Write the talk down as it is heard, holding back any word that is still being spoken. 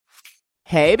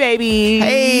Hey, babies.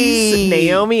 Hey.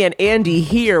 Naomi and Andy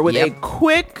here with a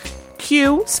quick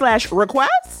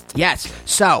Q/request. Yes.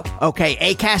 So, okay,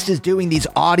 Acast is doing these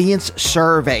audience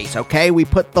surveys, okay? We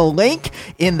put the link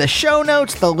in the show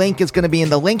notes. The link is going to be in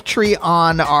the link tree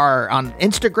on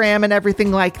Instagram and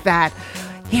everything like that.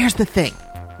 Here's the thing,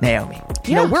 Naomi.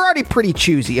 You know, we're already pretty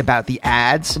choosy about the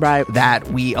ads that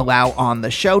we allow on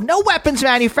the show. No weapons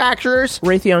manufacturers.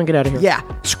 Raytheon, get out of here. Yeah,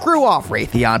 screw off,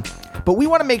 Raytheon. But we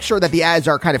want to make sure that the ads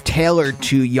are kind of tailored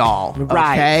to y'all,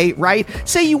 okay? Right?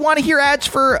 Say you want to hear ads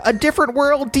for A Different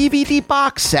World DVD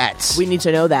box sets. We need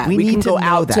to know that. We can go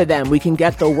out to them. We can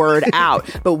get the word out.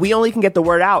 But we only can get the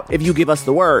word out if you give us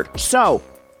the word. So,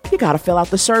 you got to fill out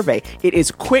the survey. It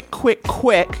is quick,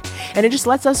 and it just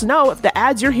lets us know if the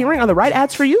ads you're hearing are the right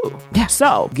ads for you. Yeah.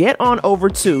 So, get on over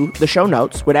to the show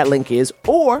notes where that link is,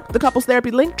 or the Couples Therapy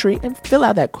link tree, and fill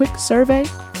out that quick survey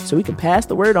so we can pass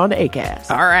the word on to Acast.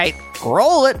 All right,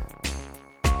 roll it.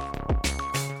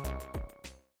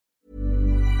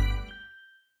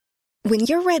 When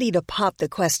you're ready to pop the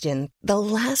question, the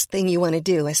last thing you want to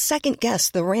do is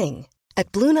second-guess the ring.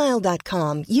 At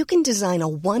BlueNile.com, you can design a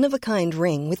one-of-a-kind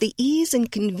ring with the ease and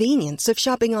convenience of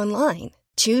shopping online.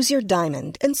 Choose your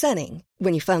diamond and setting.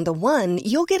 When you find the one,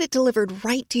 you'll get it delivered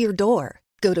right to your door.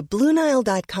 Go to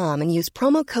BlueNile.com and use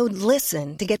promo code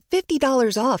LISTEN to get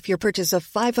 $50 off your purchase of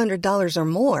 $500 or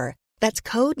more. That's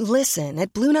code LISTEN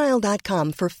at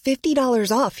BlueNile.com for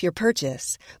 $50 off your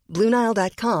purchase.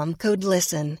 BlueNile.com, code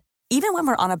LISTEN. Even when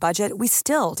we're on a budget, we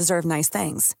still deserve nice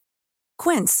things.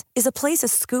 Quince is a place to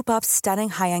scoop up stunning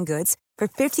high-end goods for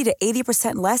 50 to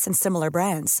 80% less than similar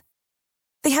brands.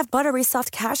 They have buttery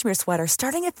soft cashmere sweaters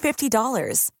starting at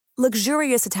 $50,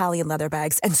 luxurious Italian leather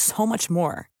bags, and so much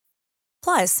more.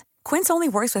 Plus, Quince only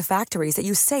works with factories that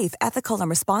use safe, ethical, and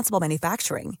responsible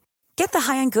manufacturing. Get the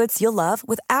high-end goods you'll love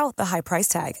without the high price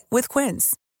tag with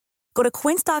Quince. Go to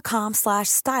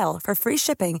quince.com/style for free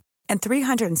shipping and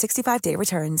 365-day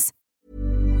returns.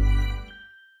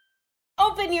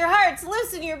 Open your hearts,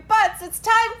 loosen your butts. It's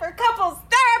time for couples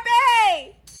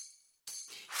therapy.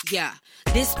 Yeah,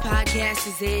 this podcast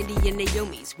is Andy and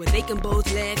Naomi's, where they can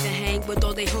both laugh and hang with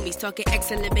all their homies, talking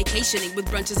excellent vacationing with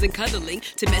brunches and cuddling,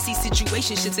 to messy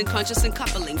situationships and conscious and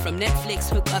coupling, from Netflix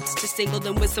hookups to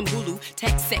singledom with some Hulu,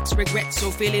 text, sex, regrets,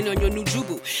 or feeling on your new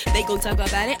jubu. They gon' talk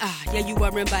about it, yeah, you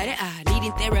are invited,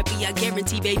 needing therapy, I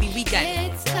guarantee, baby, we got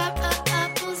it. It's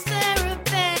couples therapy.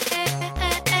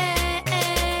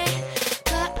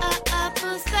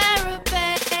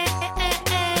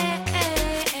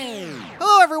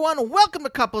 Everyone, welcome to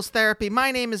Couples Therapy.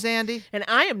 My name is Andy. And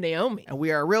I am Naomi. And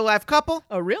we are a real-life couple.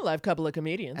 A real-life couple of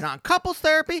comedians. And on Couples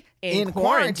Therapy, in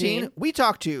quarantine, we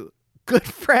talk to good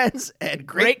friends and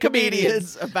great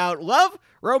comedians about love,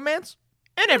 romance,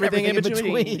 and everything in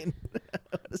between.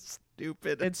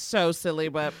 Stupid. It's so silly,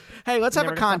 but... Hey, let's have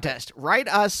a contest. Write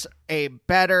us a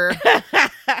better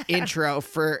intro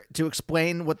to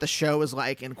explain what the show is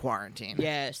like in quarantine.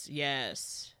 Yes.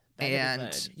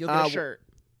 And you'll get a shirt.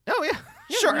 Oh, yeah.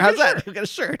 Sure. How's that? You got a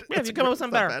shirt. Yeah, if you come up with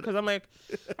something better. Because I'm like,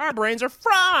 our brains are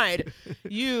fried.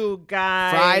 You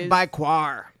guys. Fried by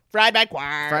Quar. Fried by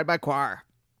Quar.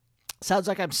 Sounds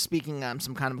like I'm speaking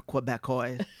some kind of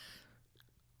Quebecois.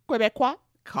 Quebecois.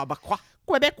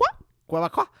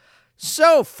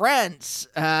 So, friends,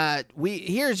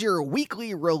 here's your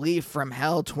weekly relief from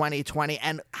hell 2020.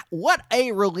 And what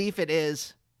a relief it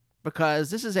is, because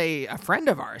this is a friend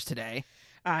of ours today.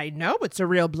 I know, it's a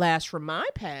real blast from my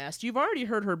past. You've already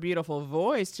heard her beautiful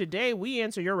voice. Today, we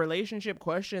answer your relationship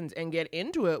questions and get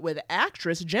into it with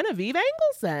actress Genevieve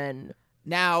Engelson.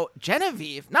 Now,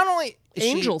 Genevieve, not only is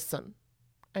Angelson.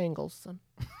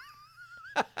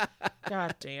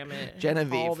 God damn it.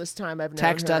 Genevieve. All this time I've known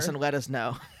text her. us and let us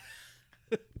know.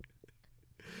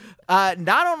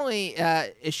 Not only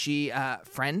is she a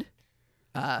friend,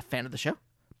 fan of the show,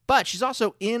 but she's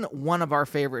also in one of our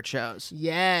favorite shows.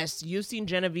 Yes, you've seen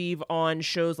Genevieve on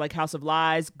shows like House of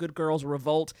Lies, Good Girls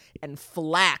Revolt, and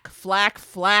Flack.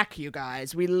 Flack, you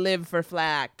guys. We live for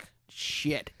Flack.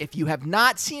 Shit. If you have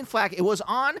not seen Flack, it was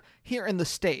on here in the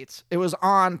States. It was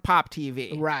on Pop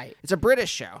TV. Right. It's a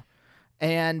British show.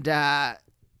 And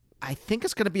I think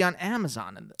it's going to be on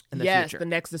Amazon in the future.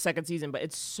 Yes, the second season. But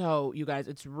it's so, you guys,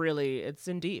 it's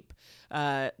in deep.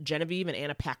 Genevieve and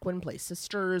Anna Paquin play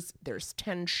sisters. There's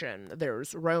tension.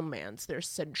 There's romance. There's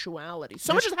sensuality.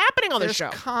 So much is happening on this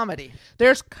show.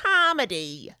 There's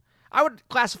comedy. I would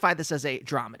classify this as a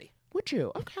dramedy. Would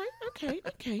you? Okay.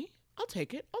 I'll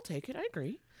take it. I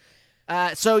agree.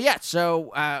 So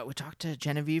we talked to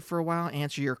Genevieve for a while,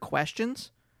 answer your questions.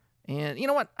 And you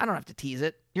know what? I don't have to tease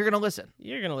it. You're going to listen.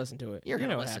 You're going to listen to it. You're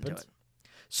going to listen to it.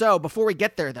 So before we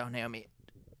get there, though, Naomi,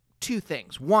 two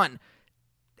things. One,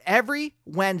 every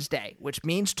Wednesday, which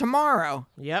means tomorrow,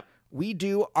 Yep. we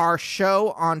do our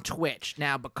show on Twitch.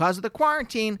 Now, because of the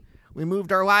quarantine, we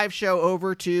moved our live show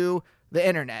over to the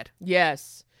internet.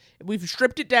 Yes. We've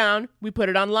stripped it down. We put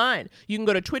it online. You can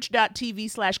go to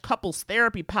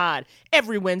twitch.tv/couplestherapypod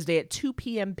every Wednesday at 2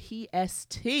 p.m.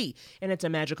 PST. And it's a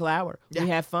magical hour. We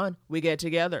have fun. We get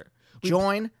together.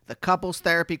 Join the Couples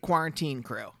Therapy Quarantine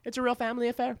crew. It's a real family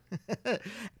affair.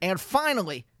 And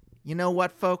finally, you know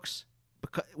what, folks?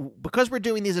 Because we're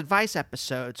doing these advice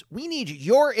episodes, we need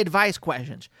your advice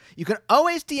questions. You can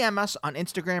always DM us on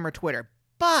Instagram or Twitter,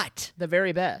 but The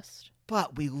very best.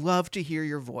 we love to hear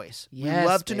your voice. Yes, we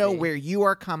love to know baby. where you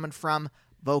are coming from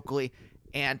vocally.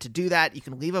 And to do that, you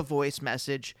can leave a voice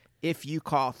message if you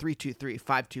call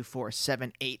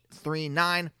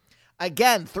 323-524-7839.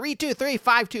 Again,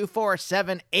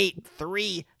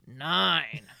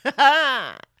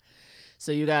 323-524-7839.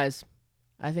 So you guys,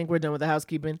 I think we're done with the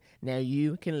housekeeping. Now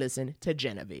you can listen to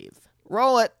Genevieve.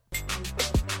 Roll it.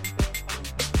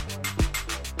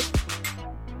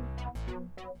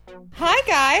 Hi,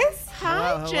 guys.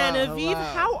 Hi, Hello, Genevieve.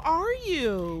 hello. How are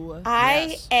you? I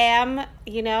Yes. am,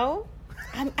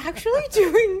 I'm actually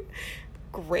doing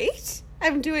great.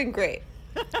 I'm doing great.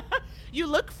 You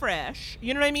look fresh.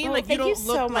 You know what I mean? Oh, like thank you you don't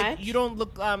look so like much. you don't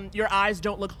look your eyes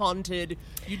don't look haunted.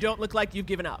 You don't look like you've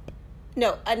given up.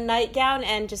 No, a nightgown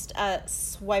and just a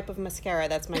swipe of mascara.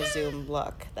 That's my Zoom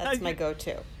look. That's my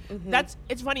go-to.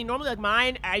 It's funny. Normally like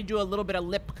mine, I do a little bit of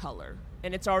lip color.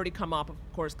 And it's already come up, of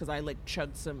course, because I like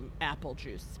chugged some apple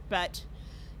juice. But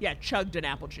yeah, chugged an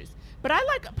apple juice. But I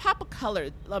like a pop of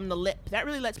color on the lip. That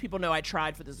really lets people know I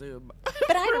tried for the Zoom. But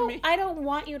For me. I don't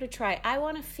want you to try. I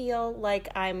want to feel like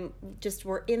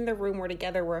we're in the room, we're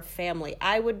together, we're a family.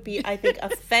 I would be, I think,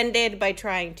 offended by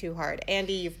trying too hard.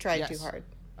 Andy, you've tried too hard.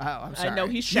 Oh, I'm sorry. know,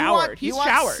 he showered. You He's want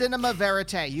showered. cinema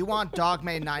verite. You want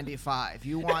Dogma 95.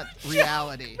 You want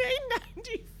reality. May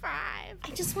 95. I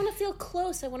just want to feel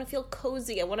close. I want to feel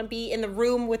cozy. I want to be in the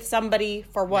room with somebody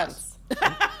for once.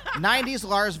 90s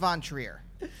Lars von Trier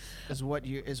is what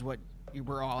you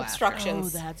were all after.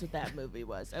 Instructions. Oh, that's what that movie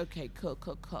was. Okay, cool.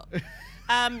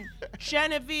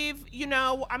 Genevieve,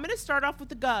 I'm going to start off with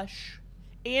the gush.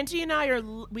 Auntie and I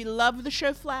we love the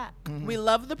show Flack. We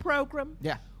love the program.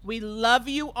 Yeah. We love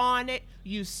you on it.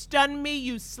 You stun me.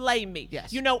 You slay me.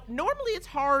 Yes. Normally it's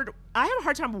hard. I have a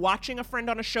hard time watching a friend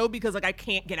on a show because I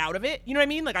can't get out of it. You know what I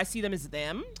mean? Like I see them as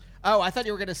them. Oh, I thought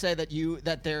you were going to say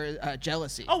that there's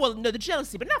jealousy. Oh, well, no, the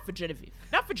jealousy, but not for Genevieve.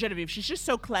 Not for Genevieve. She's just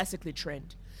so classically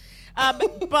trained.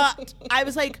 But I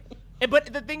was like,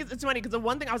 but the thing is, it's funny because the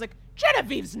one thing I was like,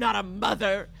 Genevieve's not a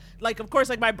mother. Like, of course,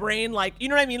 like my brain, like, you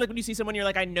know what I mean? Like when you see someone, you're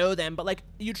like, I know them. But like,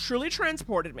 you truly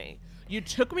transported me. You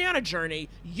took me on a journey.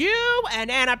 You and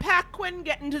Anna Paquin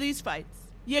get into these fights.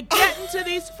 You get into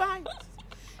these fights.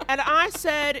 And I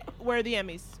said, where are the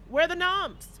Emmys? Where are the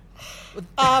noms?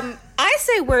 I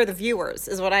say we're the viewers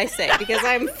is what I say because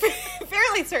I'm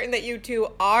fairly certain that you two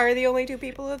are the only two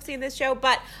people who have seen this show,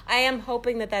 but I am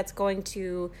hoping that that's going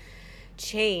to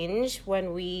change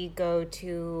when we go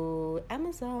to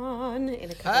Amazon in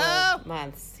a couple of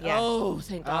months. Yeah. Oh,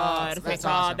 thank God. Thank that's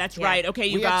God. awesome. That's Yeah. right. Okay,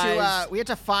 you we guys. had to we had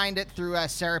to find it through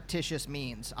surreptitious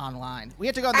means online. We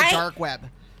had to go on the dark web.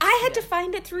 I had to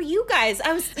find it through you guys.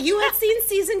 You had seen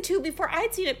season 2 before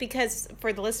I'd seen it because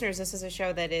for the listeners, this is a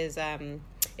show that is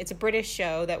it's a British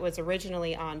show that was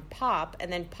originally on Pop,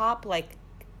 and then Pop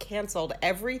canceled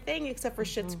everything except for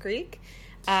Schitt's Creek.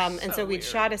 And so we'd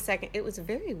shot a second. It was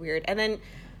very weird. And then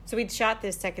so we'd shot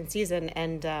this second season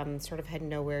and sort of had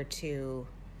nowhere to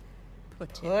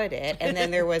put it. And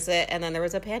then there was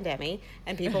a pandemic,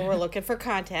 and people were looking for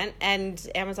content, and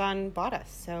Amazon bought us.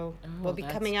 So we'll be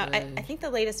coming out. I think the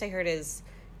latest I heard is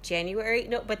January.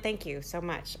 No, but thank you so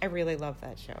much. I really love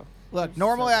that show. Look,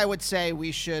 normally I would say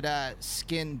we should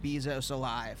skin Bezos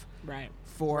alive Right.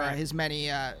 for his many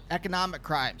economic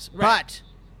crimes, Right. but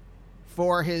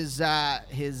for his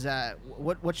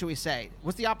what should we say?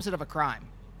 What's the opposite of a crime?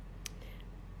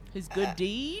 His good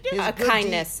deed? His A good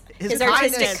kindness. deed- His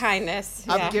artistic kindness.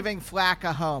 Of Yeah. giving Flack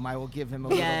a home. I will give him a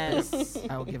little Yes. bit.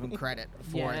 I will give him credit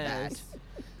for Yes. that.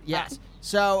 Yes.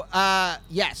 So,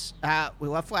 yes, we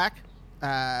love Flack.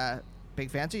 Big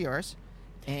fans of yours.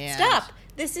 And Stop.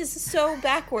 This is so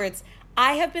backwards.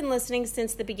 I have been listening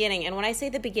since the beginning, and when I say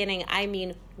the beginning, I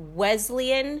mean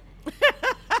Wesleyan.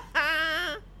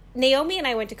 Naomi and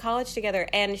I went to college together,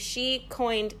 and she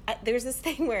coined. There's this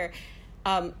thing where,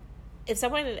 if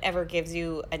someone ever gives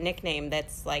you a nickname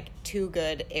that's like too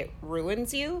good, it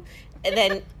ruins you. And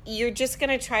then you're just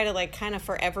gonna try to kind of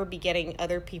forever be getting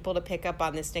other people to pick up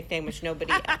on this nickname, which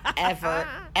nobody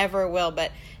ever will.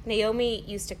 But Naomi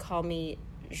used to call me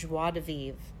Joie de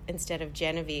Vivre instead of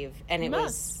Genevieve, and it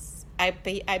was I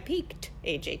peaked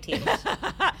age 18.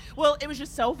 Well, it was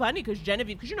just so funny because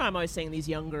Genevieve, because I'm always saying these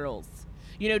young girls.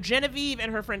 Genevieve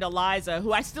and her friend Eliza,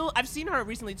 who I've seen her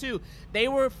recently too. They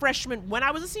were freshmen when I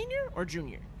was a senior or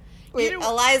junior. Wait,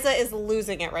 Eliza is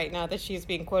losing it right now that she's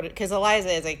being quoted, because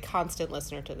Eliza is a constant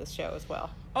listener to this show as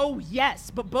well. Oh,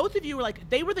 yes, but both of you were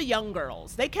they were the young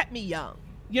girls. They kept me young.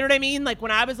 You know what I mean? Like,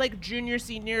 when I was, junior,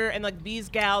 senior, and, these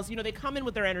gals, they come in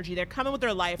with their energy. They're coming with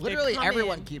their life. Literally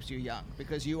everyone keeps you young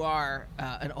because you are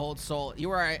an old soul.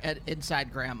 You are an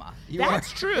inside grandma.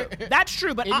 That's true. That's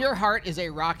true. But in your heart is a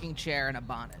rocking chair and a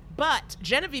bonnet. But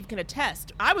Genevieve can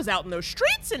attest, I was out in those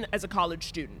streets as a college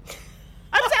student.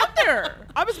 I was out there.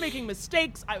 I was making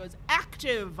mistakes. I was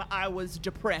active. I was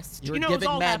depressed. You were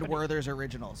giving men Werther's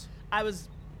Originals.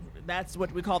 That's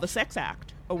what we call the sex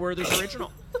act, a Werther's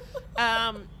Original.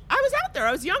 I was out there.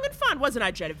 I was young and fun, wasn't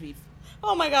I, Genevieve?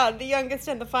 Oh, my God. The youngest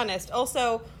and the funnest.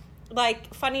 Also,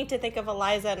 funny to think of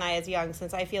Eliza and I as young,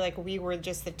 since I feel like we were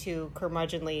just the two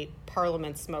curmudgeonly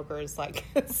Parliament smokers,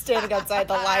 standing outside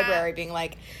the library being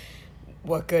like,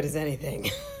 what good is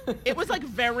anything? It was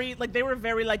they were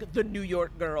very the New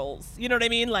York girls. You know what I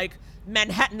mean?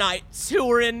 Manhattanites who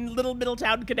were in Little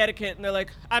Middletown, Connecticut, and they're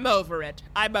like, I'm over it.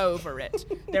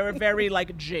 They were very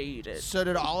jaded. So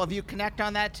did all of you connect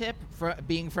on that tip,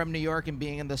 being from New York and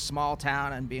being in this small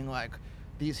town and being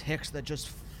these hicks that just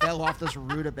fell off this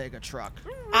rutabaga truck?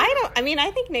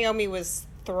 I think Naomi was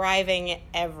thriving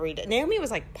every day. Naomi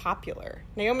was popular.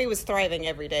 Naomi was thriving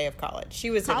every day of college.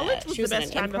 She was college was the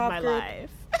best time of my life.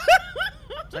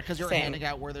 Is that because you were handing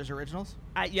out Werther's Originals?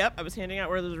 Yep, I was handing out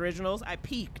Werther's Originals. I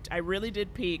peaked. I really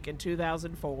did peak in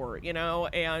 2004,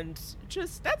 and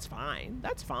just, that's fine.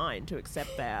 That's fine to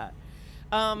accept that.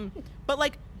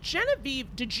 But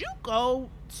Genevieve, did you go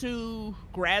to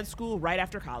grad school right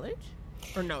after college?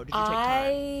 Or no, did you take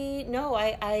time? No,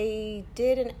 I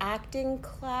did an acting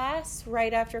class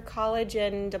right after college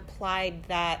and applied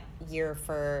that year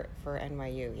for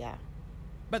NYU, yeah.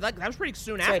 But that was pretty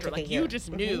soon after. You just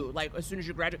knew, as soon as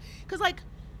you graduated. Because, I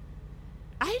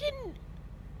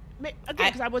didn't,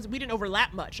 again, because we didn't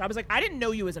overlap much. I was I didn't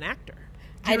know you as an actor.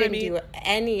 I didn't do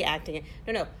any acting.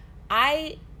 No.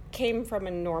 I came from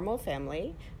a normal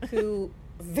family who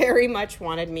very much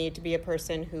wanted me to be a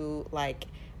person who,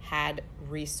 had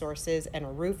resources and a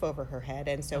roof over her head,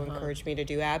 and so encouraged me to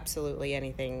do absolutely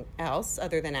anything else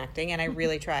other than acting, and I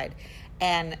really tried.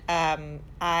 And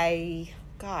I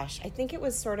think it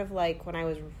was sort of when I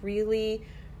was really,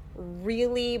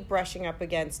 really brushing up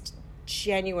against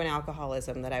genuine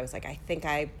alcoholism that I was I think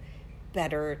I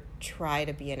better try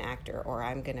to be an actor or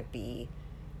I'm going to be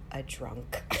a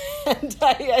drunk. And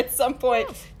I, at some point,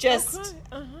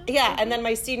 and then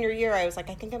my senior year, I was I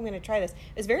think I'm going to try this.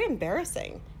 It was very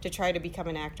embarrassing to try to become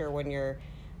an actor when you're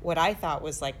what I thought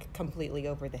was completely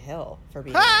over the hill for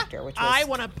being an actor, which was I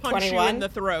want to punch 21. you in the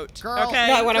throat. Girl, okay?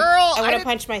 No, I want to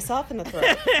punch myself in the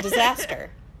throat.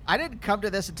 Disaster. I didn't come to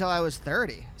this until I was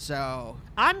 30, so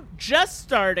I'm just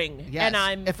starting, yes. and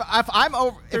I'm if I'm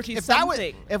over 30 if that was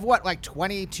something. if what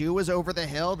 22 was over the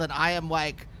hill, then I am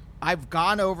I've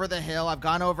gone over the hill, I've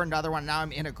gone over another one, now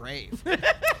I'm in a grave.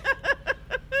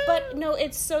 But no,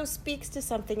 it so speaks to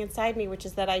something inside me, which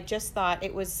is that I just thought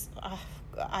it was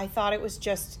I thought it was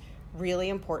just really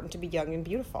important to be young and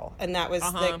beautiful, and that was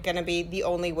going to be the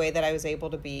only way that I was able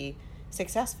to be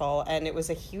successful. And it was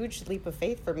a huge leap of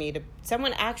faith for me to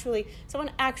someone actually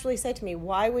said to me,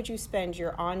 why would you spend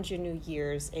your ingenue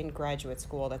years in graduate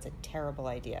school? That's a terrible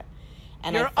idea.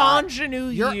 And your ingenue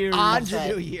years.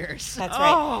 That's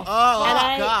right. Oh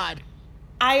God.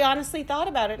 I honestly thought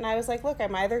about it, and I was look,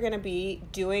 I'm either going to be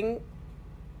doing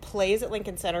plays at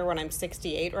Lincoln Center when I'm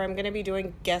 68, or I'm going to be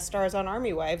doing guest stars on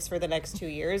Army Wives for the next 2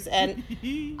 years, and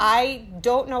I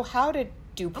don't know how to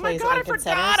do plays at Lincoln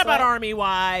Center. I forgot about Army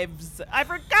Wives. I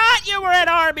forgot you were at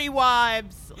Army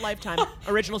Wives. Lifetime.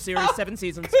 Original series, 7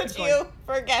 seasons. Could you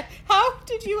forget? How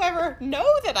did you ever know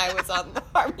that I was on the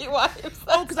Army Wives?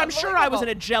 Because I'm sure I was in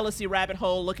a jealousy rabbit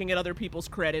hole looking at other people's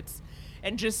credits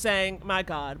and just saying, my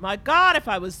God, if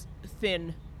I was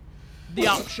thin, the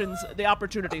options, the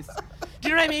opportunities. Do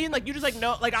you know what I mean? You just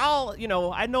no,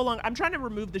 I no longer, I'm trying to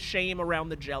remove the shame around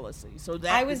the jealousy so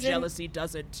that the jealousy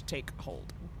doesn't take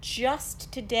hold.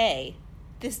 Just today,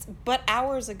 but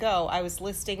hours ago, I was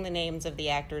listing the names of the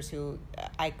actors who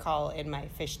I call in my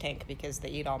fish tank because they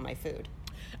eat all my food.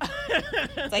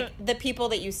 It's the people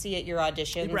that you see at your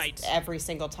auditions every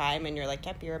single time, and you're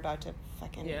yep, you're about to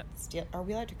fucking steal. Are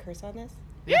we allowed to curse on this?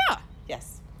 Yeah.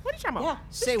 Yes. What are you talking about? Yeah.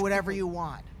 Say whatever you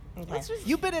want. Okay.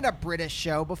 You've been in a British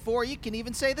show before. You can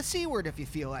even say the C word if you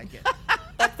feel like it.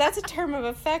 That's a term of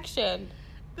affection.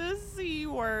 The C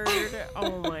word.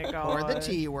 Oh my god. Or the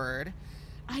T word.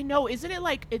 I know, isn't it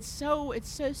like it's so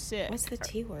sick. What's the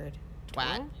T word?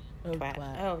 Twat.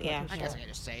 Twat. Oh yeah. I guess I can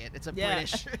just say it. It's a Yeah.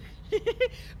 British.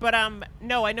 But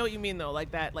no, I know what you mean though,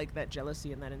 like that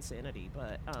jealousy and that insanity.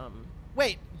 But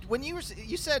Wait, when you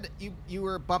said you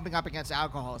were bumping up against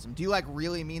alcoholism, do you like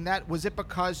really mean that? Was it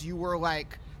because you were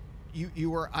like you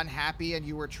were unhappy and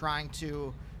you were trying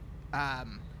to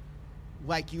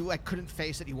like you like couldn't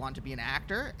face that you wanted to be an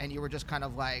actor and you were just kind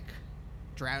of like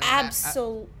drowning?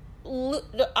 Absolutely.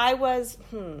 I was.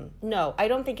 No, I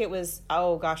don't think it was.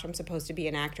 Oh gosh, I'm supposed to be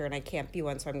an actor and I can't be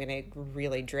one, so I'm going to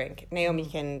really drink. Naomi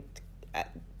can.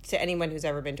 To anyone who's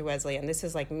ever been to Wesleyan, this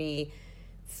is like me,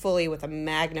 fully with a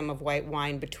magnum of white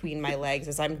wine between my legs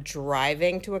as I'm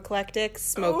driving to Eclectic,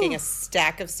 smoking a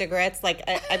stack of cigarettes. Like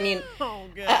I mean,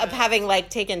 of having like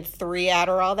taken 3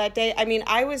 Adderall that day. I mean,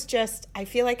 I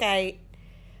feel like I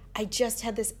just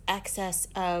had this excess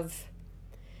of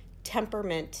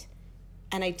temperament.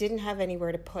 And I didn't have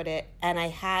anywhere to put it. And I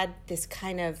had this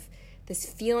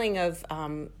feeling of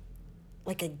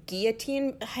like a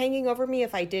guillotine hanging over me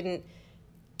if I didn't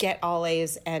get all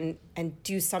A's and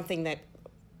do something that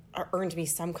earned me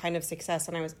some kind of success.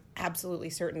 And I was absolutely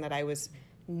certain that I was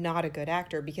not a good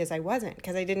actor because I wasn't,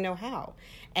 because I didn't know how.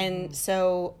 And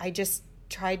so I just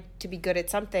tried to be good at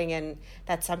something. And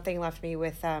that something left me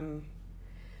with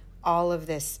all of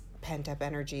this pent up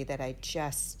energy that I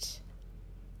just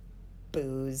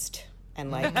boozed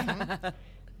and like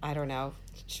I don't know,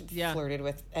 flirted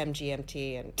with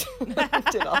MGMT and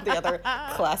did all the other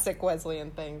classic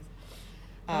Wesleyan things.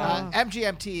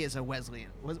 MGMT is a Wesleyan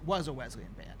was a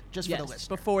Wesleyan band, just for the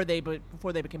listener. before they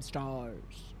became stars,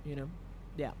 you know.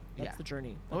 Yeah, that's the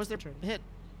journey. What was their hit?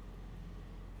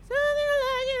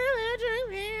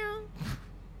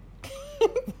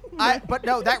 But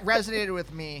no, that resonated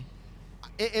with me.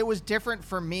 It was different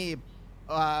for me.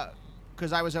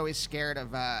 Because I was always scared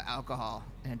of alcohol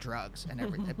and drugs and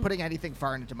everything, putting anything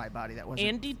foreign into my body that wasn't.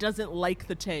 Andy doesn't like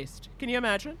the taste. Can you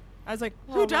imagine? I was like,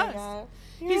 Oh who my does? God.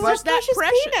 He's You're just a that precious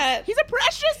precious. peanut. He's a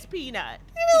precious peanut.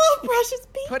 You're a little precious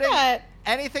Putting peanut.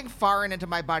 anything foreign into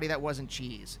my body that wasn't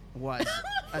cheese was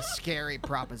a scary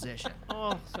proposition.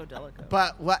 Oh, so delicate.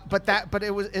 But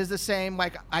it is the same.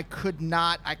 Like I couldn't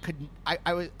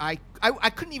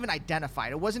even identify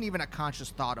it. It wasn't even a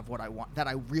conscious thought of what I want, that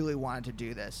I really wanted to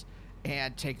do this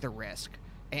and take the risk.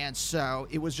 And so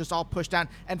it was just all pushed down.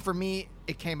 And for me,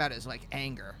 it came out as like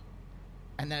anger.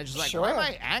 And then it's just like, why am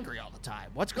I angry all the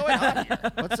time? What's going on here?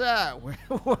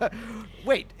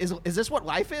 Wait, is this what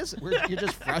life is? You're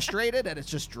just frustrated and it's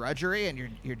just drudgery and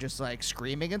you're just like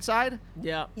screaming inside?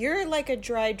 Yeah. You're like a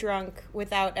dry drunk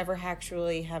without ever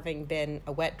actually having been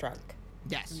a wet drunk.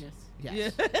 Yes.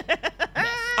 Yes.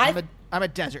 I'm a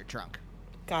desert drunk.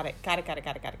 Got it.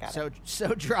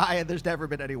 So dry and there's never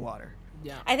been any water.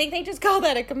 Yeah. I think they just call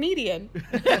that a comedian.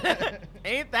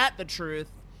 Ain't that the truth?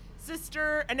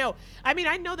 Sister, no. I mean,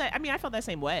 I know that. I mean, I felt that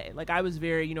same way. Like I was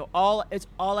very, it's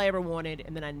all I ever wanted,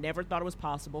 and then I never thought it was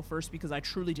possible. First, because I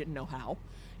truly didn't know how.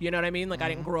 You know what I mean? Like I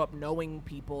didn't grow up knowing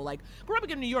people. Like grew up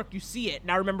in New York, you see it.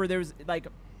 And I remember there was like,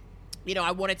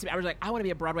 I was like, I want to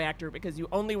be a Broadway actor because you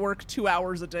only work 2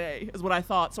 hours a day, is what I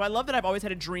thought. So I love that I've always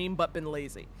had a dream but been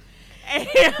lazy.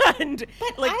 And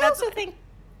but like I also think.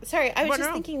 Sorry, I was just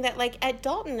no. thinking that like at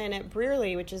Dalton and at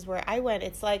Brearley, which is where I went,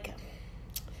 it's like,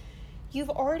 you've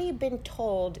already been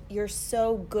told you're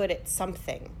so good at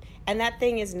something, and that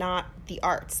thing is not the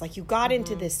arts. Like you got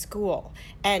into this school,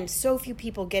 and so few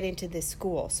people get into this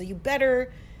school, so you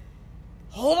better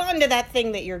hold on to that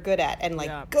thing that you're good at and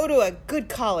like go to a good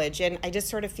college. And I just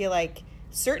sort of feel like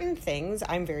certain things,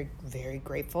 I'm very, very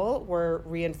grateful, were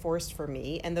reinforced for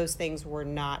me, and those things were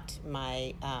not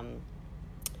my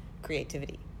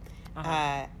creativity.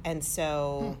 And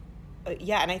so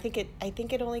and I think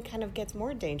it only kind of gets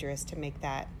more dangerous to make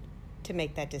that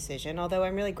decision. Although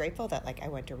I'm really grateful that like I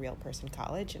went to Real Person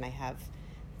College and I have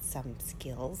some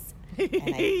skills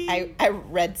and I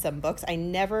read some books. I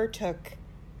never took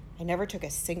a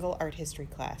single art history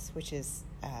class, which is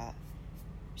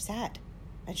sad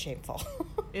and shameful.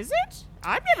 Is it?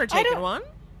 I've never taken one.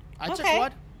 I took Okay.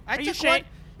 one. Are you took one. sure?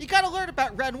 You got to learn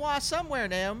about Renoir somewhere,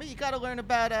 Naomi. You got to learn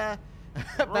about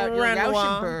your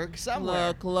Renoir. Rauschenberg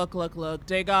somewhere. Look.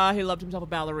 Degas, he loved himself a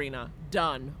ballerina.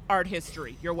 Done. Art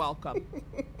history. You're welcome.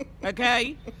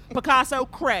 Okay? Picasso,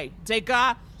 Cray.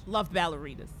 Degas, loved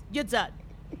ballerinas. You're done.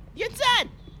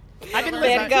 I've been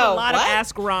listening to a lot of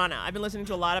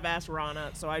Ask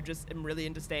Rana. So I just am really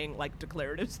into saying like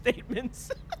declarative statements.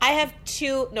 I have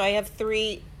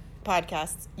 3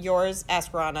 podcasts. Yours,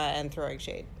 Ask Rana, and Throwing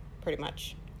Shade, pretty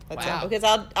much. That's it. Because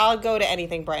I'll go to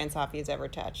anything Brian Safi has ever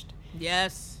touched.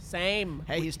 Yes, same.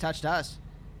 Hey, he's touched us.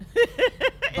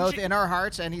 Both in our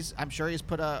hearts, and I'm sure he's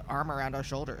put an arm around our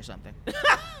shoulder or something.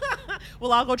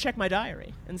 Well, I'll go check my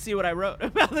diary and see what I wrote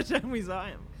about the time we saw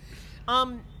him.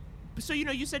 So,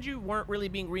 you said you weren't really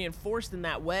being reinforced in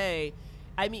that way.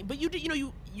 I mean, but you did,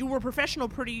 you were professional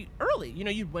pretty early.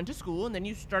 You went to school and then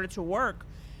you started to work.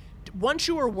 Once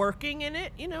you were working in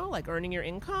it, like earning your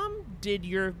income, did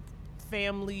your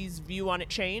family's view on it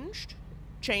change?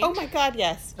 Oh my God,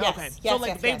 yes. Okay. Yes, so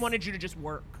yes, they yes. wanted you to just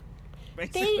work.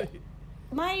 Basically.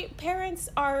 My parents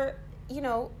are,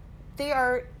 they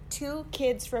are two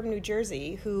kids from New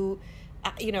Jersey who,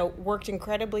 worked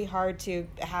incredibly hard to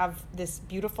have this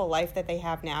beautiful life that they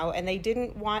have now, and they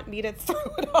didn't want me to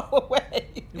throw it all away.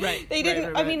 Right. They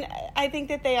didn't. Right. I mean, I think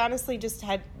that they honestly just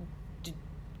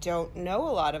didn't know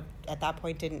a lot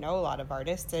of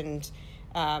artists, and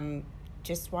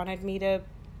just wanted me to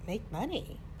make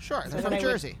money. Sure, they're So from that I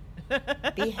would Jersey.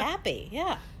 Be happy,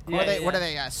 yeah. What are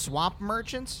they, swamp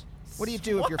merchants? What do you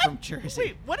do if you're from Jersey?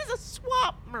 Wait, what is a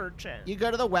swamp merchant? You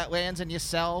go to the wetlands and you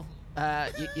sell.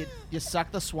 You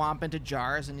suck the swamp into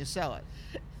jars and you sell it.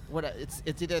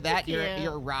 It's either that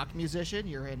you're a rock musician.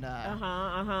 You're in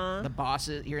the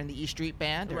bosses. You're in the E Street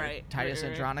Band, or right, Titus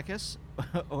right. Andronicus,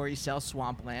 or you sell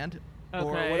swampland.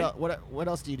 Okay. Or what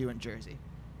else do you do in Jersey?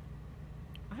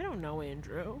 I don't know,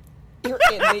 Andrew. You're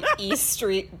in the E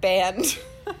Street Band.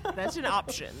 That's an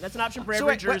option. That's an option for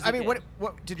every Jersey kid.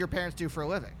 What did your parents do for a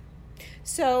living?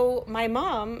 So my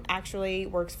mom actually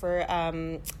works for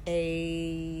an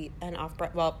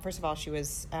off-Broadway. Well, first of all, she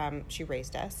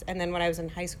raised us, and then when I was in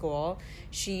high school,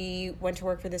 she went to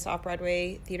work for this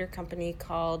off-Broadway theater company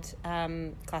called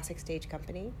Classic Stage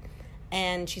Company,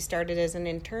 and she started as an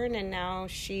intern, and now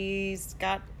she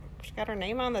got her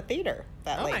name on the theater.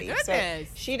 That lady. My goodness!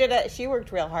 So she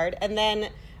worked real hard, and then.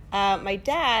 My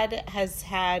dad has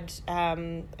had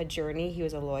a journey. He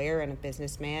was a lawyer and a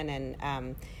businessman,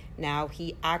 and now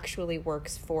he actually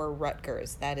works for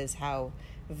Rutgers. That is how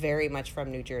very much from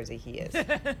New Jersey he is.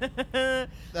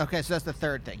 Okay, so that's the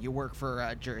third thing. You work for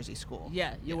a Jersey school.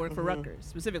 Yeah, you work for Rutgers,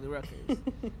 specifically Rutgers.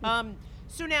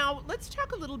 So now let's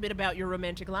talk a little bit about your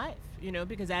romantic life,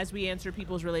 because as we answer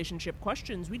people's relationship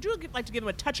questions, we do like to give them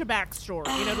a touch of backstory,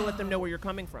 to let them know where you're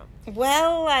coming from.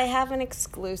 Well, I have an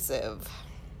exclusive.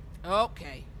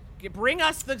 Okay. Bring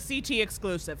us the CT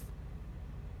exclusive.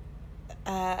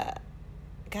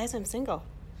 Guys, I'm single.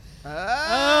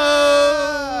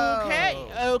 Oh.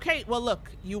 Okay. Well, look,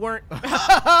 you weren't.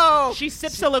 She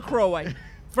sips a LaCroix.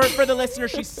 For the listener,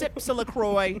 she sips a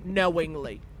LaCroix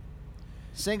knowingly.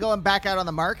 Single and back out on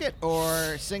the market,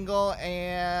 or single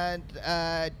and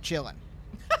chilling?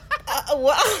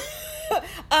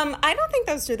 I don't think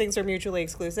those two things are mutually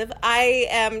exclusive. I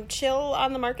am chill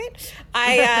on the market.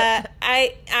 I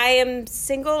am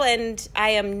single, and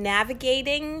I am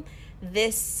navigating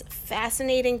this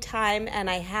fascinating time, and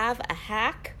I have a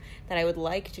hack that I would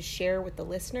like to share with the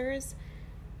listeners.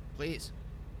 Please.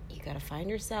 You got to find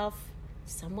yourself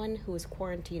someone who is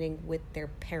quarantining with their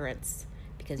parents,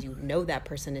 because you know that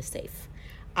person is safe.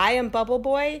 I am Bubble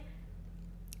Boy.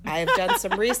 I have done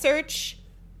some research.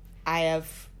 I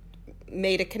have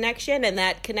made a connection, and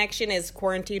that connection is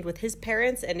quarantined with his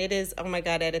parents, and it is, oh my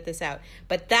God, edit this out.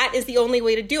 But that is the only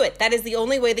way to do it. That is the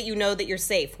only way that you know that you're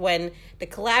safe. When the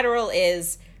collateral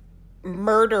is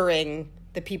murdering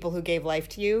the people who gave life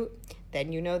to you,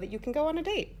 then you know that you can go on a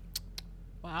date.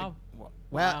 Wow.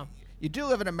 Well, you do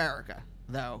live in America,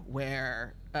 though,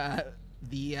 where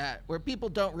where people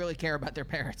don't really care about their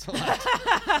parents a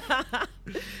lot.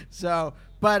 So,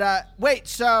 but wait,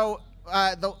 so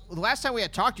the last time we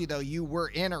had talked to you, though, you were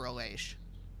in a relation.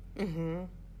 Mm-hmm.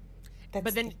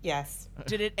 But then, yes.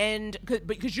 Did it end?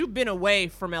 Because you've been away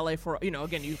from LA for,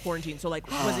 again, you quarantined. So, like,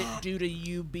 was it due to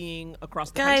you being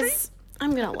across the country? Guys,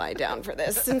 I'm gonna lie down for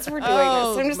this. Since we're doing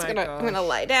this, I'm just gonna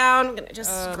lie down. I'm gonna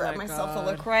just grab myself a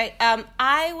LaCroix.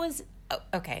 I was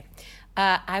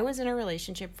in a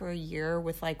relationship for a year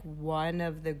with like one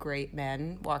of the great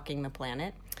men walking the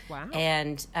planet. Wow.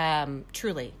 And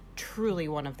truly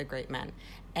one of the great men.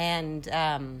 And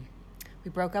we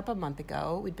broke up a month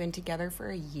ago. We'd been together for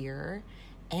a year,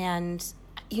 and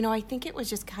I think it was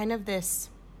just kind of this.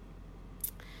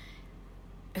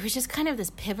 It was just kind of this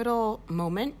pivotal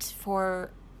moment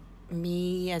for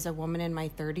me as a woman in my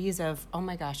 30s of, oh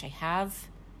my gosh, I have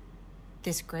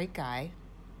this great guy.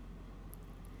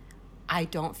 I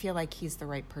don't feel like he's the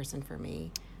right person for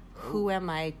me. Who am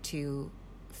I to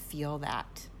feel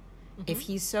that? Mm-hmm. If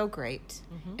he's so great,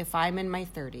 if I'm in my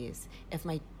 30s, if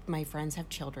my friends have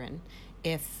children,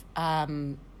 if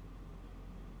who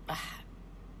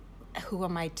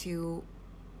am I to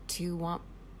want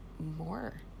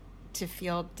more? to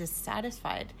feel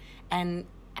dissatisfied. And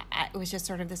it was just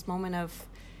sort of this moment of,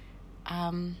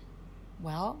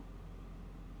 well,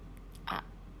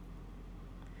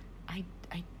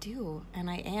 I do, and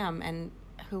I am, and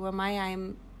who am I?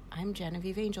 I'm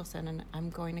Genevieve Angelson, and I'm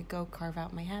going to go carve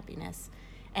out my happiness.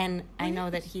 And I know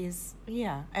that he's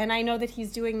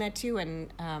doing that too,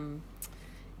 and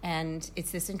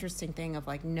it's this interesting thing of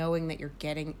like knowing that you're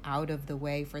getting out of the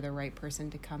way for the right person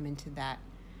to come into that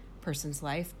person's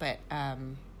life, but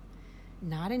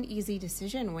not an easy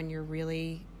decision when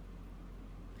you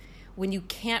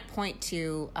can't point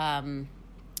to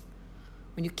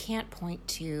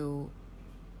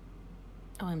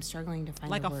I'm struggling to find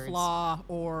like the a words. flaw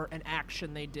or an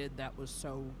action they did that was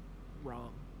so wrong.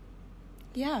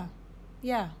 Yeah.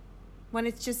 When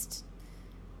it's just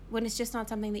not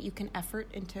something that you can effort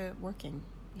into working.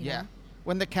 You know?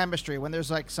 When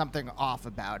there's like something off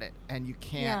about it and you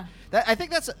can't. Yeah. I think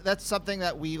that's something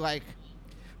that we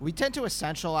tend to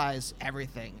essentialize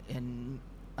everything in,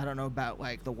 I don't know about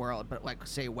like the world, but like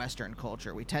say Western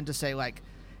culture. We tend to say like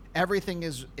everything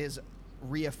is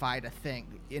reified a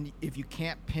thing, and if you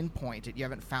can't pinpoint it, you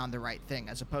haven't found the right thing,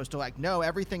 as opposed to like, no,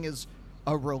 everything is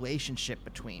a relationship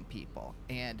between people,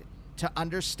 and to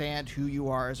understand who you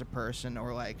are as a person,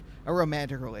 or like a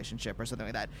romantic relationship or something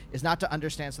like that, is not to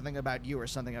understand something about you or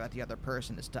something about the other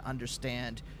person, is to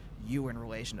understand you in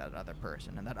relation to that other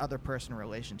person, and that other person in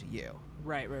relation to you.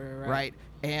 Right.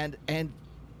 And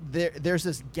there's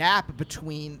this gap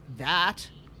between that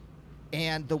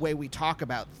and the way we talk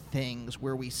about things,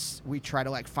 where we try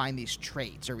to like find these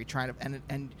traits, or we try to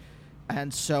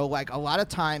and so like a lot of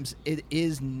times it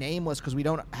is nameless because we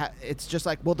don't it's just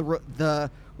like, well,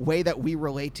 the way that we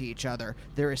relate to each other,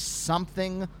 there is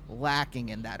something lacking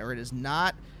in that, or it is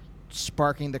not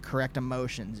sparking the correct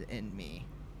emotions in me.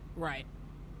 Right.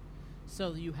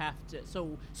 So you have to.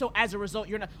 So as a result,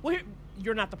 you're not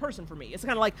the person for me. It's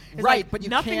kind of like, right, but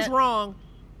nothing's wrong.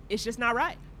 It's just not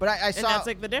right. But I saw, and that's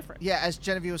like the difference. Yeah, as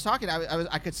Genevieve was talking,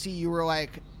 I could see you were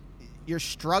like, you're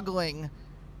struggling,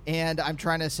 and I'm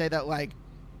trying to say that like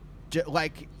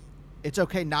it's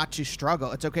okay not to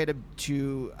struggle. It's okay to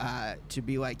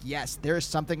be like, yes, there is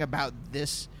something about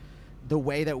this, the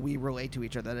way that we relate to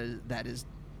each other that is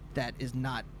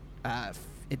not.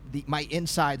 My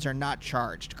insides are not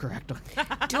charged correctly.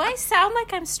 Do I sound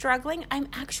like I'm struggling? I'm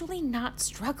actually not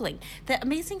struggling. The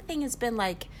amazing thing has been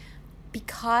like,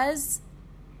 because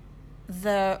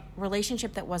the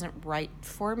relationship that wasn't right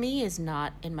for me is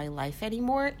not in my life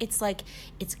anymore, it's like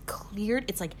it's cleared,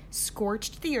 it's like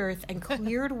scorched the earth and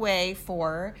cleared way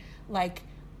for like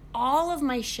all of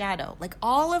my shadow, like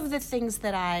all of the things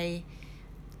that I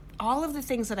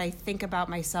think about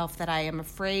myself that I am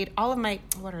afraid, all of my,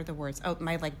 what are the words? Oh,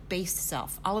 my like base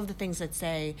self, all of the things that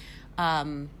say,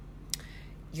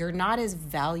 you're not as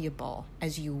valuable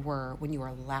as you were when you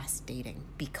were last dating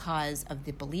because of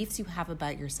the beliefs you have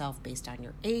about yourself based on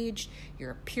your age,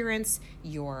 your appearance,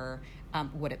 your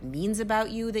what it means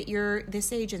about you that you're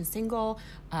this age and single,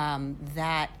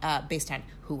 that based on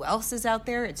who else is out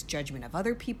there, it's judgment of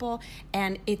other people.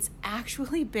 And it's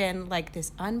actually been like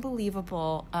this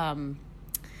unbelievable,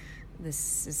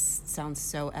 sounds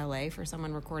so LA for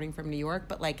someone recording from New York,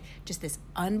 but like just this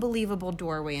unbelievable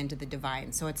doorway into the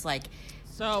divine. So it's like,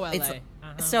 so LA.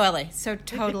 So LA. So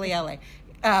totally LA.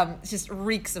 It just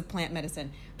reeks of plant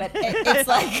medicine. But it's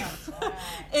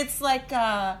like,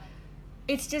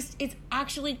 it's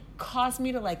actually caused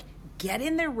me to like get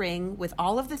in the ring with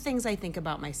all of the things I think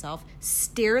about myself,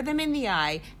 stare them in the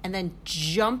eye, and then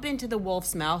jump into the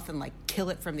wolf's mouth and like kill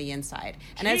it from the inside.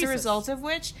 And as a result of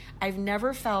which, I've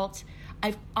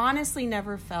honestly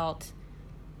never felt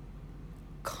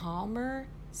calmer,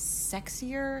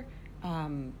 sexier,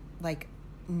 like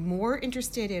more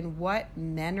interested in what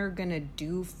men are gonna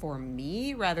do for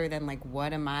me rather than like what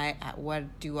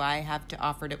do I have to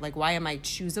offer to, like, why am I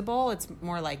choosable? It's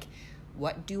more like,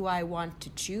 what do I want to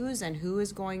choose and who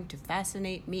is going to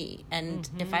fascinate me? And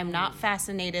if I'm not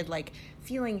fascinated, like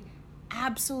feeling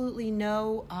absolutely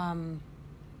no,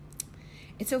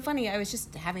 it's so funny. I was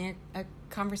just having a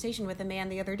conversation with a man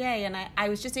the other day, and I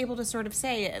was just able to sort of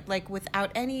say it like without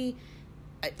any,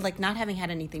 like not having had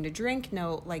anything to drink,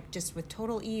 no, like just with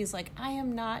total ease, like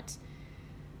I'm no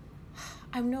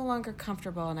longer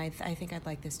comfortable, and I think I'd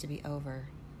like this to be over.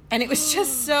 And it was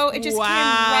just so, it just came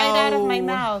right out of my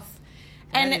mouth.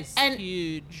 That is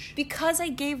huge. Because I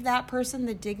gave that person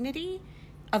the dignity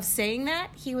of saying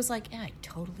that, he was like, yeah, I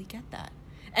totally get that.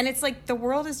 And it's like the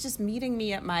world is just meeting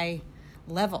me at my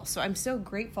level. So I'm so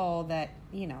grateful that,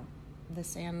 it's the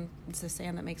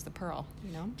sand that makes the pearl,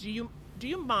 Do Do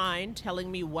you mind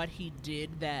telling me what he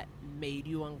did that made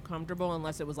you uncomfortable,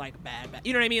 unless it was like bad?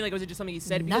 You know what I mean? Like, was it just something he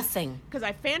said? Nothing. Because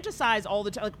I fantasize all the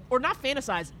time, like, or not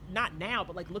fantasize, not now,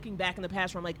 but like looking back in the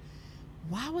past where I'm like,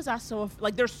 why was I so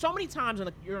like? There's so many times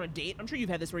when you're on a date. I'm sure you've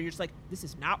had this where you're just like, this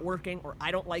is not working, or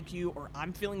I don't like you, or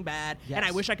I'm feeling bad, and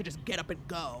I wish I could just get up and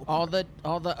go. All the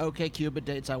OkCupid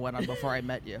dates I went on before I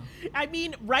met you. I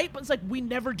mean, right? But it's like we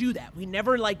never do that. We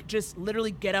never like just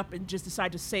literally get up and just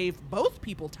decide to save both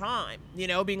people time. You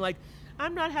know, being like,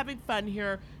 I'm not having fun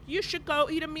here. You should go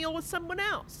eat a meal with someone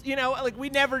else. You know, like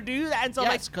we never do that. And so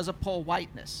yes, because of pole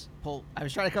whiteness. I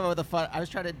was trying to come up with a fun. I was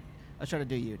trying to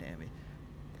do you, Naomi.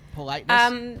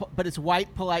 Politeness, but it's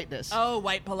white politeness. Oh,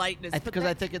 white politeness. Because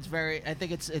I think it's very. I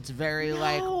think it's very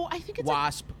like. I think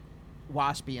it's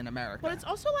waspy in America. But it's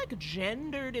also like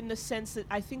gendered in the sense that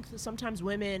I think that sometimes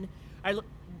women.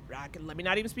 Let me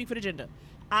not even speak for the gender.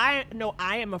 I know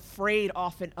I am afraid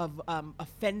often of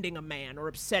offending a man or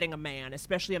upsetting a man,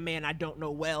 especially a man I don't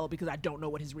know well, because I don't know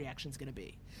what his reaction's going to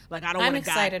be. Like I don't. I'm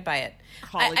excited by it.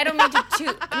 I don't mean to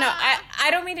toot. No, I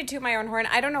don't mean to toot my own horn.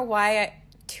 I don't know why I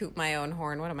toot my own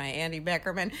horn. What am I, Andy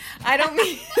Beckerman? I don't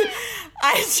mean.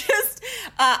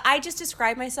 I just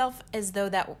describe myself as though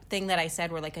that thing that I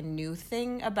said were like a new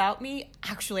thing about me.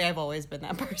 Actually, I've always been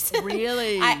that person.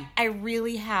 Really? I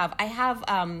really have. I have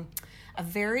a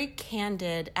very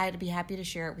candid, I'd be happy to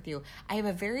share it with you. I have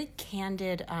a very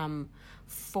candid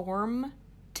form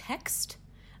text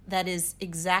that is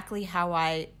exactly how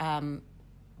I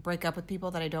break up with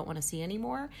people that I don't want to see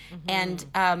anymore. Mm-hmm. And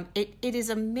it is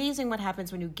amazing what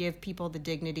happens when you give people the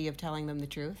dignity of telling them the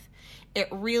truth.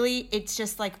 It's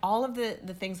just like all of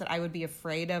the things that I would be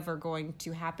afraid of are going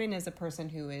to happen as a person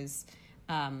who is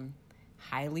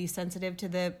highly sensitive to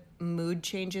the mood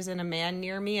changes in a man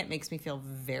near me. It makes me feel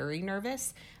very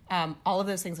nervous. All of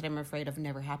those things that I'm afraid of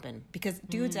never happen because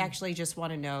dudes actually just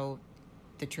want to know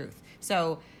the truth.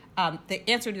 So the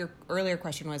answer to your earlier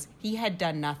question was he had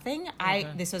done nothing.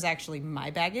 This was actually my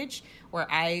baggage where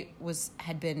I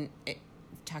had been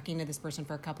talking to this person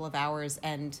for a couple of hours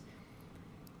and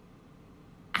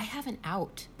I have an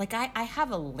out. Like I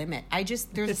have a limit. There's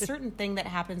a certain thing that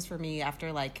happens for me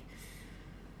after like,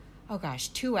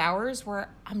 2 hours where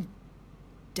I'm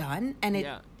done. And it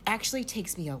actually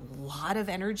takes me a lot of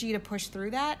energy to push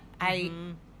through that.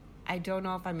 Mm-hmm. I don't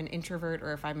know if I'm an introvert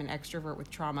or if I'm an extrovert with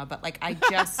trauma, but like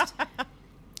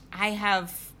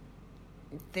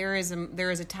there is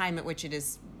a time at which it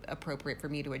is appropriate for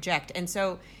me to eject. And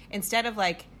so instead of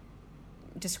like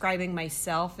describing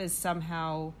myself as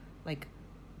somehow like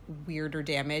weird or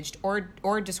damaged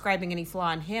or describing any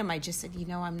flaw in him, I just said,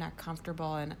 I'm not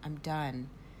comfortable and I'm done.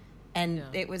 And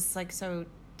it was like so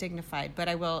dignified, but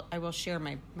I will share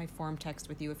my form text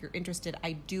with you if you're interested.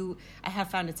 I have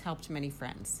found it's helped many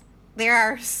friends. There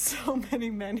are so many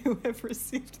men who have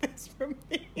received this from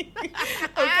me.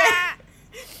 Okay.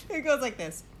 It goes like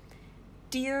this.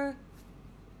 Dear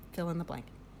fill in the blank.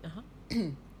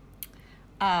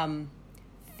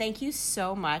 Thank you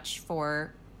so much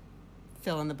for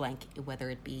fill in the blank, whether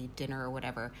it be dinner or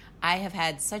whatever. I have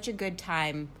had such a good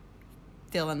time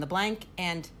fill in the blank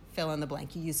and fill in the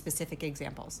blank. You use specific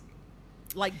examples.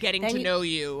 Like getting to know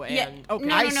you and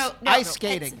ice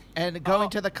skating and going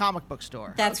to the comic book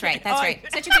store. That's right.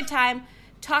 Such a good time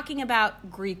talking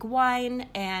about Greek wine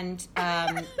and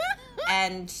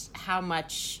and how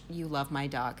much you love my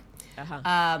dog.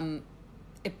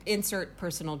 Insert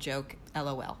personal joke,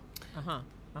 LOL.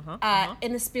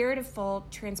 In the spirit of full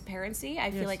transparency,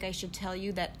 I feel like I should tell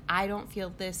you that I don't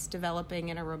feel this developing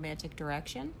in a romantic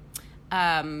direction.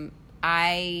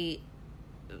 I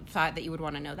thought that you would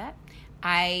want to know that.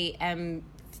 I am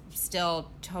still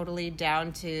totally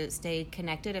down to stay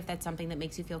connected if that's something that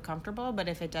makes you feel comfortable. But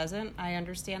if it doesn't, I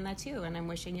understand that too. And I'm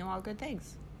wishing you all good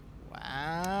things.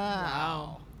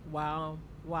 Wow.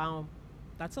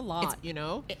 That's a lot,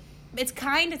 It's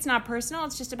kind. It's not personal.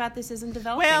 It's just about this isn't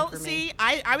developing for me. See,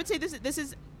 I would say this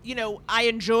is, I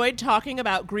enjoyed talking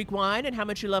about Greek wine and how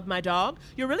much you love my dog.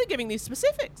 You're really giving these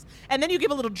specifics. And then you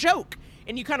give a little joke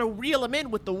and you kind of reel them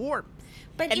in with the warmth.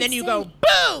 And then you go,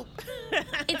 boom!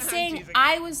 It's saying,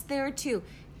 I was there too.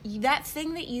 That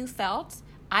thing that you felt,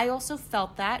 I also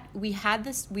felt that. We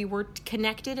were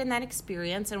connected in that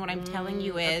experience. And what I'm telling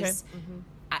you is,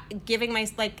 giving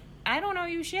I don't know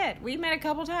you shit. We met a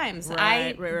couple times.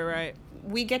 Right.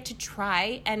 We get to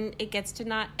try, and it gets to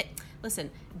not...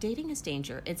 Listen, dating is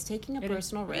danger. It's taking a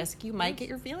personal risk. You might get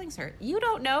your feelings hurt. You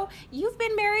don't know. You've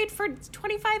been married for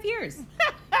 25 years.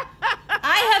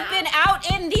 I have been out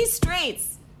in these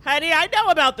streets. Honey, I know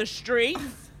about the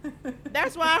streets.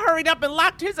 That's why I hurried up and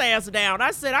locked his ass down.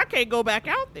 I said, I can't go back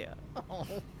out there.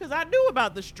 Because I knew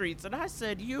about the streets, and I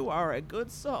said, you are a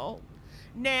good soul.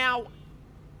 Now,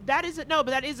 that is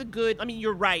a good, I mean,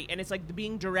 you're right, and it's like the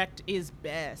being direct is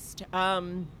best.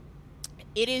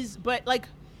 It is, but like,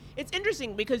 it's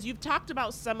interesting because you've talked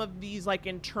about some of these like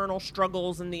internal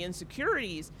struggles and the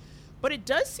insecurities, but it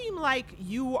does seem like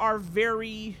you are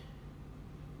very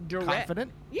direct.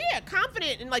 Confident? Yeah,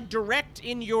 confident and like direct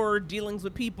in your dealings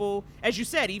with people, as you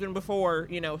said, even before,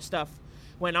 stuff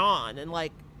went on. And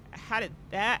like, how did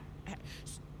that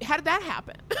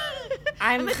happen?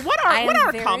 I'm like, what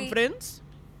are very confidence?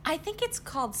 I think it's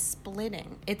called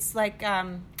splitting. It's like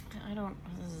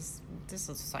this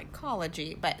is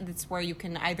psychology, but it's where you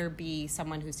can either be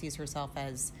someone who sees herself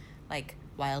as like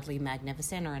wildly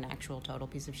magnificent or an actual total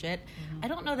piece of shit. I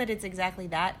don't know that it's exactly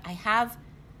that. I have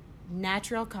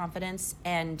natural confidence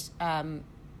and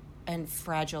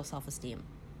fragile self-esteem,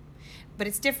 but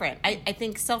it's different. I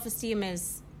think self-esteem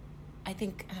is,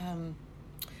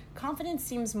 confidence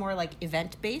seems more like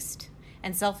event-based,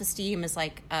 and self-esteem is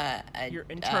like your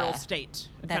internal state,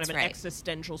 kind of an right.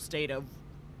 existential state of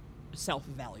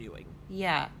self-valuing.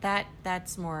 Yeah,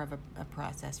 that's more of a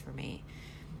process for me.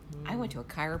 I went to a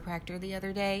chiropractor the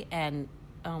other day, and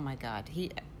oh my God,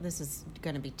 this is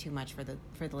going to be too much for the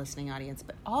listening audience,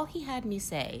 but all he had me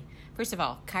say, first of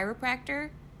all, chiropractor,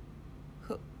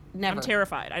 never. I'm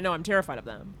terrified. I know, I'm terrified of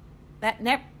them. That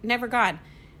never gone.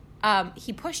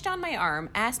 He pushed on my arm,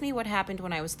 asked me what happened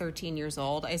when I was 13 years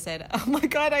old. I said, oh my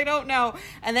God, I don't know.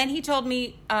 And then he told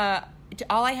me,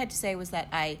 all I had to say was that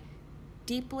I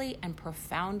deeply and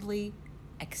profoundly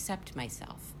accept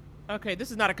myself. Okay,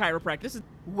 this is not a chiropractor. This is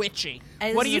witchy.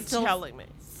 And what are this you is telling me?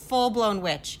 Full-blown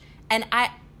witch. And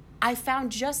I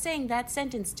found just saying that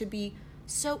sentence to be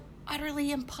so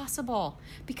utterly impossible.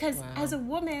 Because as a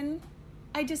woman,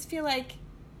 I just feel like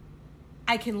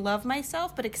I can love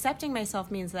myself, but accepting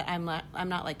myself means that I'm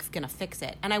not like gonna fix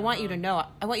it. And I want you to know,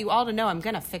 I want you all to know I'm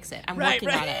gonna fix it. I'm working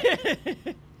on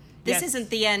it. This isn't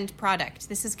the end product.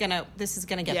 This is gonna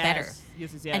get better.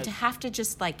 Yes. And to have to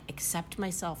just like accept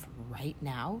myself right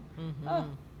now.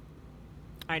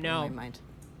 I know. In my mind.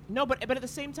 No, but at the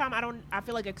same time, I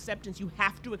feel like acceptance, you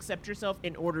have to accept yourself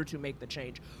in order to make the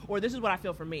change. Or this is what I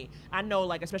feel for me. I know,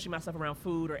 like, especially my stuff around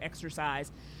food or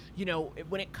exercise,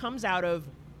 when it comes out of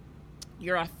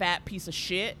you're a fat piece of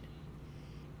shit,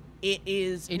 it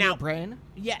is in your brain.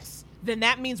 Yes. Then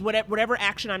that means whatever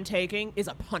action I'm taking is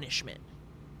a punishment.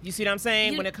 You see what I'm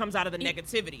saying? When it comes out of the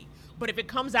negativity. But if it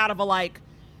comes out of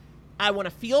I want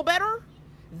to feel better,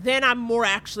 then I'm more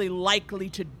actually likely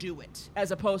to do it,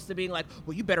 as opposed to being like,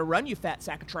 well, you better run, you fat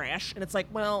sack of trash. And it's like,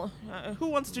 well, who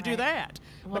wants to do that?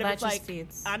 Well, but that if it's just like,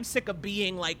 feeds. I'm sick of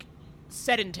being like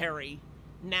sedentary,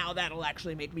 now that'll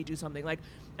actually make me do something. Like,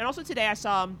 and also today I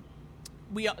saw,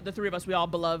 the three of us, we all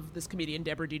beloved this comedian,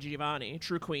 Deborah DiGiovanni,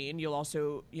 True Queen. You'll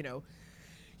also, you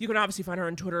can obviously find her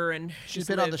on Twitter, and she's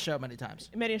been on the show many times.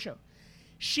 Many a show.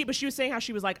 But she was saying how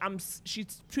she was like, she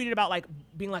tweeted about like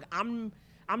being like, I'm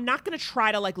not going to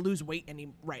try to like lose weight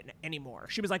anymore.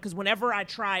 She was like, because whenever I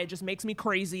try, it just makes me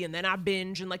crazy. And then I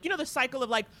binge and like, the cycle of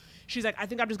like, she's like, I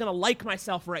think I'm just going to like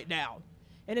myself right now.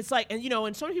 And it's like, and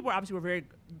and so many people were very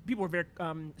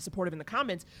supportive in the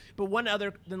comments. But one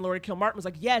other than Lori Kilmartin was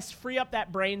like, yes, free up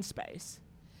that brain space.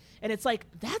 And it's like,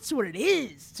 that's what it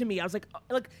is to me. I was like,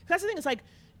 that's the thing. It's like,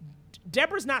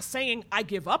 Deborah's not saying I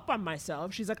give up on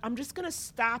myself. She's like, I'm just going to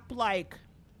stop like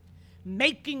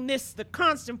making this the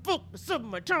constant focus of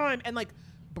my time and like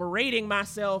berating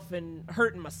myself and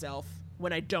hurting myself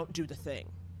when I don't do the thing.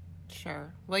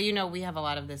 Sure. Well, we have a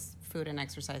lot of this food and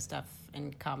exercise stuff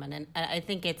in common, and I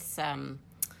think it's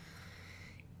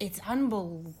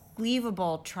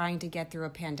unbelievable trying to get through a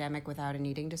pandemic without an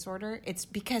eating disorder. It's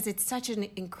because it's such an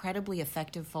incredibly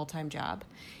effective full-time job.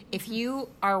 If you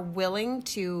are willing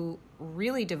to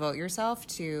really devote yourself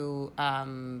to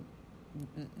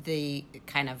the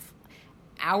kind of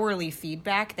hourly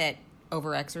feedback that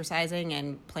over-exercising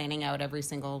and planning out every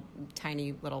single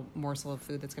tiny little morsel of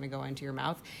food that's going to go into your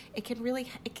mouth, you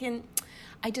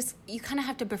kind of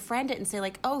have to befriend it and say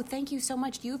like, oh, thank you so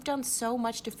much. You've done so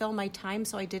much to fill my time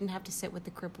so I didn't have to sit with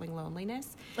the crippling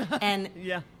loneliness. And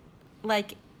yeah,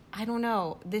 like, I don't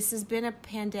know, this has been a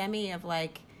pandemic of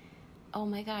like, oh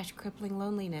my gosh, crippling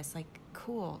loneliness. Like,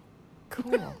 cool.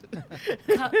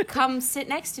 Come sit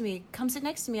next to me. I'm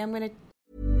going to.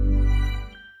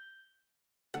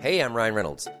 Hey, I'm Ryan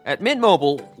Reynolds. At Mint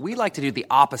Mobile, we like to do the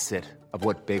opposite of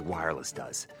what Big Wireless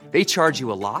does. They charge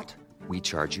you a lot, we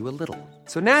charge you a little.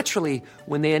 So naturally,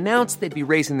 when they announced they'd be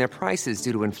raising their prices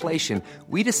due to inflation,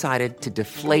 we decided to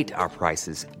deflate our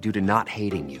prices due to not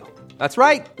hating you. That's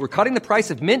right. We're cutting the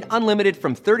price of Mint Unlimited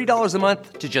from $30 a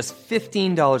month to just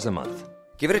 $15 a month.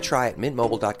 Give it a try at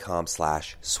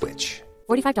mintmobile.com/switch.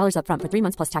 $45 up front for 3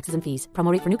 months plus taxes and fees.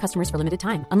 Promo rate for new customers for limited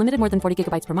time. Unlimited more than 40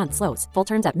 gigabytes per month. Slows full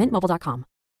terms at mintmobile.com.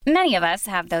 Many of us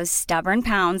have those stubborn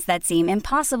pounds that seem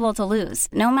impossible to lose,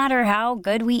 no matter how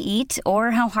good we eat or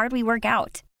how hard we work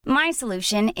out. My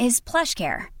solution is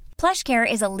PlushCare.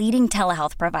 PlushCare is a leading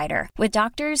telehealth provider with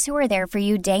doctors who are there for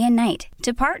you day and night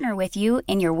to partner with you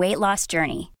in your weight loss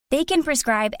journey. They can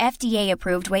prescribe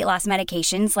FDA-approved weight loss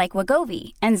medications like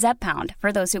Wegovy and Zepbound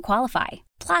for those who qualify.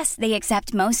 Plus, they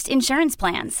accept most insurance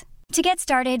plans. To get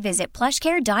started, visit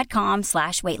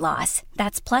plushcare.com/weightloss.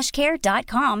 That's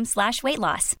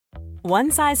plushcare.com/weightloss.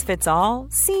 One size fits all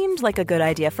seemed like a good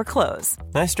idea for clothes.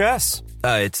 Nice dress.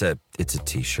 It's a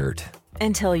t-shirt.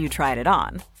 Until you tried it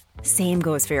on. Same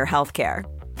goes for your healthcare.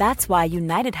 That's why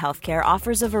United Healthcare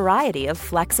offers a variety of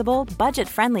flexible,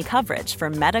 budget-friendly coverage for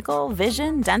medical,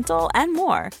 vision, dental, and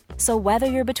more. So whether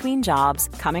you're between jobs,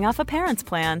 coming off a parent's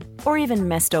plan, or even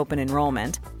missed open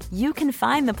enrollment, you can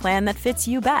find the plan that fits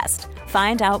you best.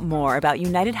 Find out more about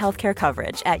United Healthcare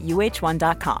coverage at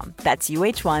UH1.com. That's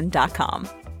UH1.com.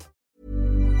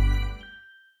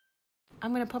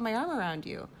 I'm going to put my arm around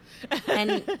you.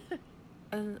 And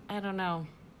I don't know.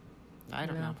 I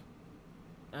don't know.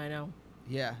 I know.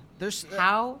 Yeah. There's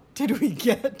How did we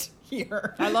get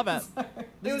here? I love it.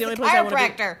 This is the only place I want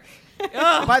to be.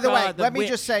 Oh, By the way, God, let me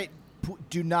just say,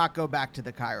 do not go back to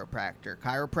the chiropractor.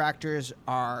 Chiropractors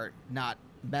are not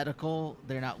medical.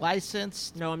 They're not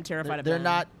licensed. No, I'm terrified of They're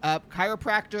them. not.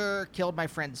 Chiropractor killed my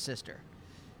friend's sister.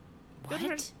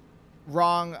 What?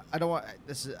 Wrong. I don't want.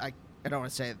 This is. I don't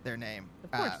want to say their name.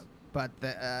 Of course. But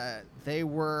they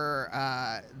were.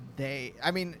 I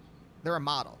mean, they're a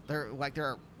model. There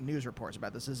are news reports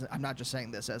about this. I'm not just saying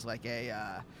this as like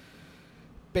a.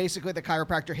 Basically, the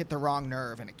chiropractor hit the wrong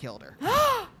nerve and it killed her.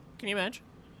 Can you imagine?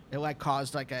 It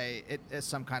caused it's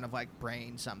some kind of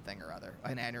brain something or other,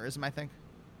 an aneurysm, I think,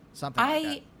 something like that.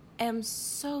 I am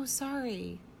so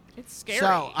sorry. It's scary.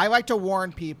 So I like to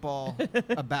warn people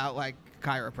about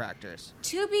chiropractors.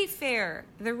 To be fair,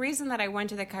 the reason that I went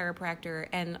to the chiropractor,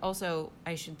 and also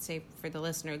I should say for the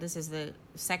listener, this is the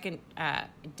second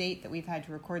date that we've had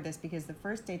to record this, because the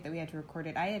first date that we had to record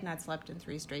it, I had not slept in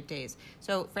 3 straight days.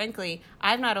 So frankly,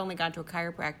 I've not only gone to a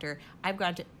chiropractor, I've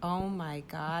gone to, oh my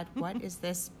God, what is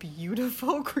this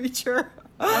beautiful creature?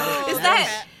 Is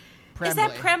that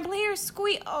Prembly or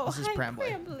Squee? Oh, this is hi,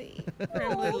 Prembly.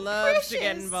 Prembly loves to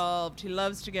get involved. He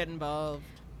loves to get involved.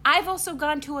 I've also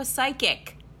gone to a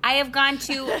psychic. I have gone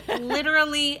to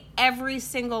literally every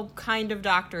single kind of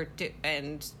doctor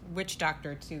and witch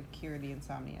doctor to cure the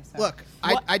insomnia. So. Look,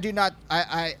 I do not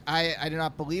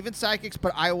believe in psychics,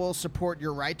 but I will support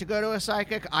your right to go to a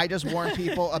psychic. I just warn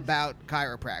people about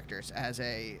chiropractors as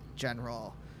a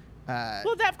general.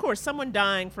 Well, of course, someone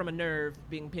dying from a nerve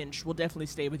being pinched will definitely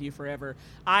stay with you forever.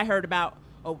 I heard about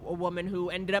a woman who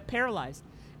ended up paralyzed.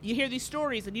 You hear these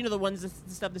stories, and you know the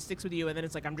stuff that sticks with you, and then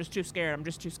it's like, I'm just too scared.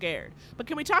 But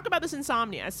can we talk about this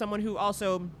insomnia as someone who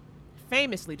also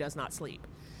famously does not sleep?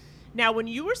 Now, when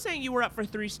you were saying you were up for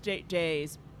 3 straight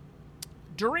days,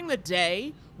 during the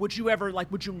day, would you ever,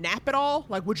 would you nap at all?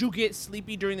 Would you get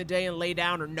sleepy during the day and lay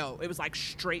down, or no? It was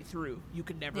straight through. You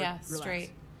could never relax.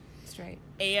 Straight.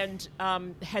 And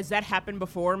has that happened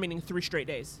before, meaning 3 straight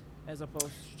days, as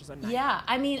opposed to just a night? Yeah,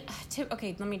 I mean,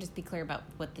 okay, let me just be clear about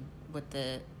what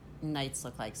the nights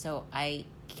look like. So I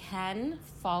can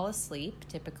fall asleep,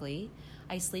 typically.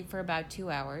 I sleep for about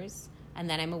 2 hours, and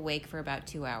then I'm awake for about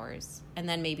 2 hours. And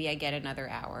then maybe I get another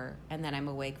hour, and then I'm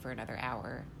awake for another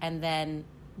hour. And then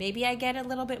maybe I get a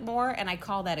little bit more, and I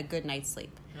call that a good night's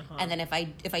sleep. Uh-huh. And then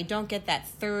if I don't get that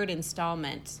third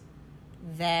installment,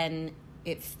 then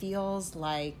it feels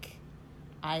like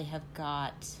I have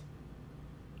got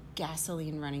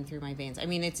gasoline running through my veins. I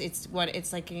mean, it's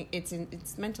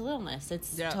mental illness.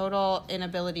 It's total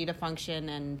inability to function,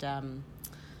 and the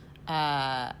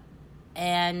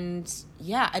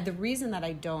reason that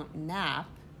I don't nap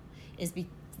is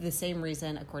the same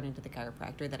reason, according to the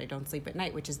chiropractor, that I don't sleep at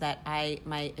night, which is that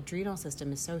my adrenal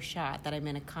system is so shot that I'm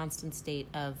in a constant state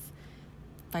of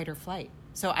fight or flight.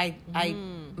 So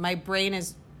my brain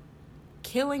is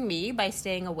killing me by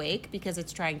staying awake because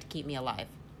it's trying to keep me alive.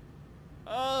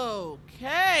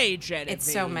 Okay, Genevieve.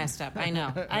 It's so messed up. I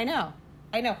know.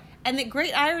 And the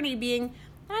great irony being,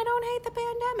 I don't hate the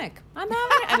pandemic.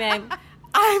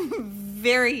 I'm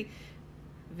very,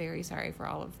 very sorry for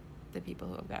all of the people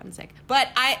who have gotten sick. But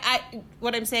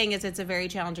what I'm saying is it's a very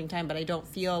challenging time, but I don't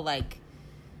feel like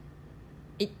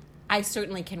it. I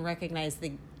certainly can recognize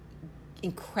the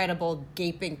incredible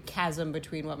gaping chasm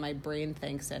between what my brain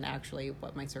thinks and actually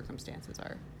what my circumstances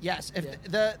are. Yes.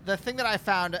 The thing that I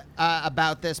found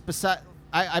about this,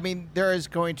 I mean, there is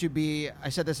going to be, I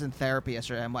said this in therapy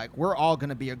yesterday, I'm like, we're all going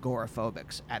to be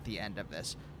agoraphobics at the end of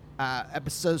this.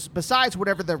 Episodes, besides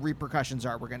whatever the repercussions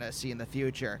are we're going to see in the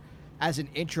future, as an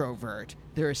introvert,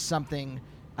 there is something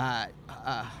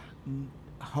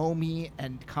homey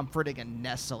and comforting and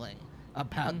nestling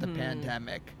about the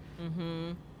pandemic.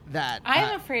 That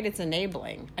I'm afraid it's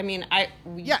enabling. I mean,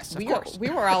 yes, of course. We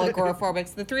were all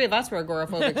agoraphobics. The three of us were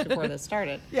agoraphobics before this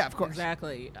started. Yeah, of course.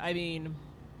 Exactly. I mean,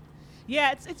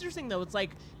 yeah, it's interesting though. It's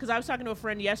like, because I was talking to a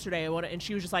friend yesterday, and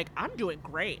she was just like, "I'm doing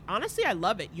great. Honestly, I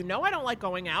love it. You know, I don't like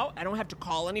going out. I don't have to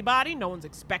call anybody. No one's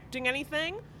expecting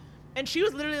anything." And she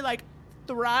was literally like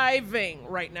thriving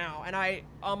right now. And I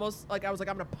almost I was like,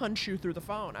 "I'm gonna punch you through the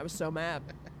phone." I was so mad,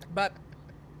 but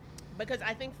because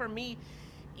I think for me,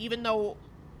 even though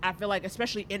I feel like,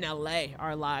 especially in LA,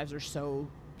 our lives are so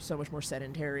much more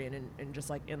sedentary and just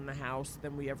like in the house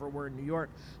than we ever were in New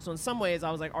York. So in some ways,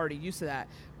 I was like already used to that,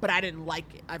 but I didn't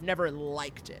like it. I've never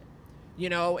liked it. You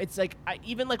know, it's like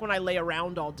even like when I lay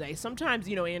around all day. Sometimes,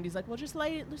 you know, Andy's like, "Well, just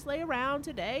lay around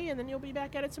today, and then you'll be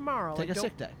back at it tomorrow. Take like, a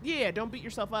sick day." Yeah, don't beat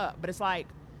yourself up. But it's like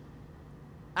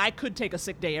I could take a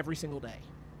sick day every single day.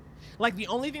 Like the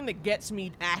only thing that gets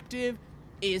me active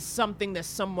is something that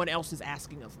someone else is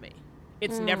asking of me.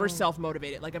 It's never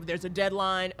self-motivated. Like if there's a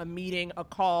deadline, a meeting, a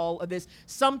call,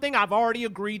 something I've already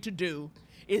agreed to do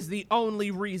is the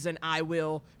only reason I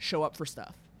will show up for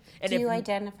stuff. And do you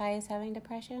identify as having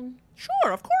depression?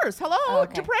 Sure, of course. Hello, oh,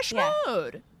 okay. depression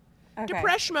mode. Okay.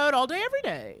 Depression mode all day, every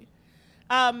day.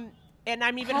 And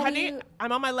I'm even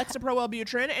I'm on my Lexapro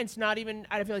Wellbutrin, and it's not even,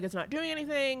 I feel like it's not doing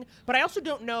anything. But I also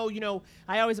don't know, you know,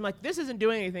 I always am like, this isn't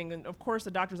doing anything. And of course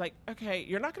the doctor's like, okay,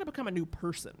 you're not going to become a new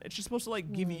person. It's just supposed to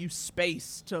like give you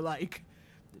space to like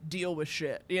deal with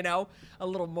shit, you know, a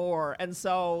little more. And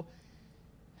so,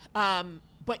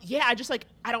 but yeah, I just like,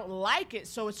 I don't like it.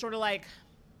 So it's sort of like,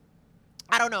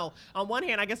 I don't know. On one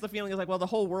hand, I guess the feeling is like, well, the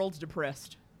whole world's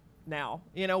depressed now.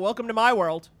 You know, welcome to my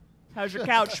world. How's your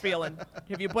couch feeling?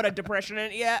 Have you put a depression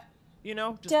in it yet? You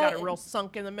know, just got it real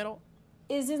sunk in the middle.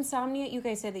 Is insomnia, you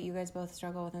guys said that you guys both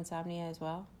struggle with insomnia as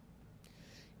well?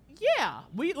 Yeah.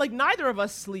 We, like, neither of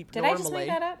us sleep normally. Did I just make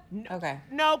that up? Okay.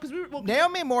 No, because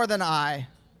Naomi more than I.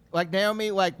 Like,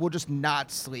 Naomi, like, will just not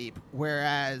sleep,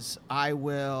 whereas I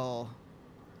will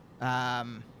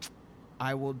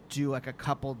do, like, a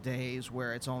couple days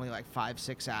where it's only, like,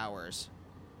 5-6 hours.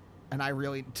 And I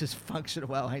really just function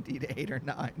well. I need 8 or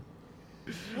 9.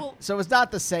 Well, so it's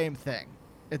not the same thing.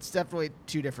 It's definitely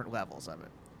two different levels of it.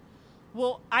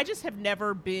 Well, I just have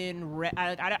never been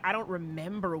I don't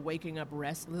remember waking up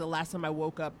the last time I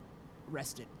woke up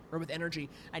rested or with energy.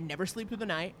 I never sleep through the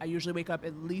night. I usually wake up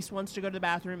at least once to go to the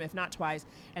bathroom, if not twice.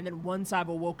 And then once I've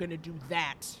awoken to do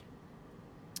that,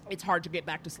 it's hard to get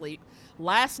back to sleep.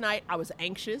 Last night, I was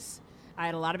anxious. I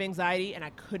had a lot of anxiety, and I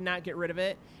could not get rid of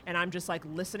it. And I'm just, like,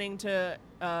 listening to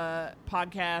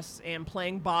podcasts and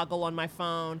playing Boggle on my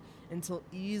phone until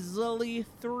easily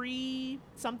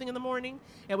 3-something in the morning,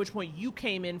 at which point you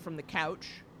came in from the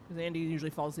couch, because Andy usually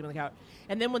falls asleep on the couch.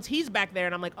 And then once he's back there,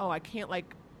 and I'm like, oh, I can't,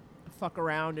 like, fuck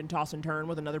around and toss and turn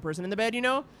with another person in the bed, you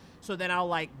know? So then I'll,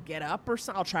 like, get up or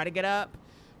something. I'll try to get up.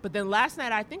 But then last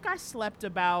night, I think I slept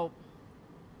about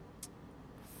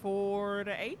 4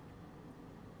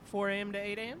 a.m. to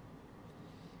 8 a.m.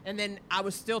 And then I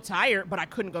was still tired, but I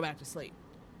couldn't go back to sleep.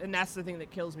 And that's the thing that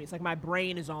kills me. It's like my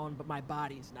brain is on, but my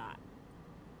body's not.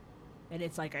 And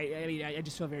it's like, I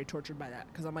just feel very tortured by that.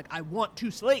 Because I'm like, I want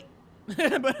to sleep.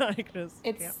 But I just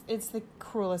It's the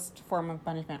cruelest form of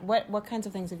punishment. What kinds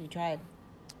of things have you tried?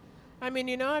 I mean,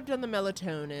 you know, I've done the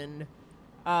melatonin.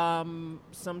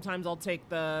 Sometimes I'll take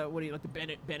the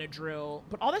Benadryl.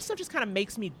 But all that stuff just kind of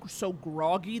makes me so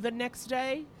groggy the next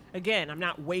day. Again, I'm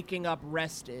not waking up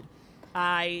rested.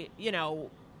 I, you know,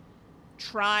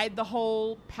 tried the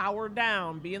whole power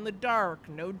down, be in the dark,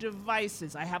 no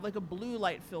devices. I have like a blue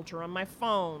light filter on my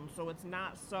phone, so it's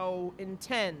not so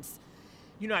intense.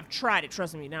 You know, I've tried it.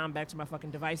 Trust me, now I'm back to my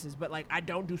fucking devices. But, like, I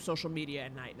don't do social media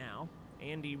at night now.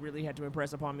 Andy really had to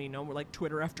impress upon me. No more, like,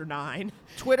 Twitter after 9.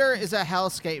 Twitter is a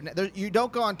hellscape. You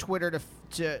don't go on Twitter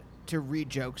to read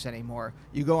jokes anymore.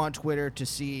 You go on Twitter to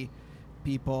see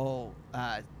people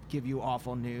give you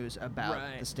awful news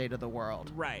about the state of the world.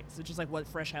 Right. So just like, what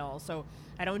fresh hell. So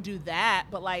I don't do that,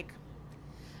 but like,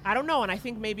 I don't know. And I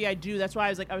think maybe I do. That's why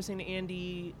I was saying to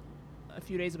Andy a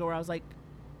few days ago where I was like,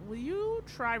 will you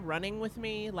try running with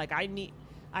me? Like I've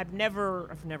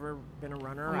never been a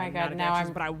runner. Oh my God, now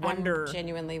but I wonder. I'm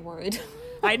genuinely worried.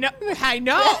 I know.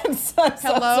 I'm so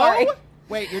Hello? sorry.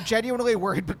 Wait, you're genuinely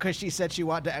worried because she said she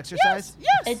wanted to exercise?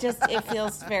 Yes.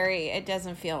 It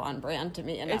doesn't feel on brand to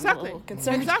me, and Exactly. I'm a little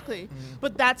concerned. Exactly.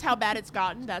 But that's how bad it's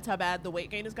gotten. That's how bad the weight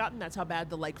gain has gotten. That's how bad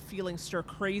the like feeling stir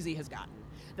crazy has gotten.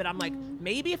 That I'm like,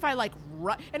 maybe if I like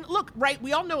run, and look, right,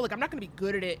 we all know like I'm not going to be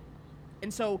good at it.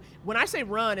 And so when I say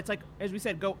run, it's like, as we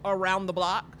said, go around the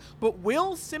block. But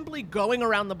will simply going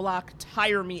around the block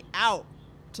tire me out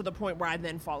to the point where I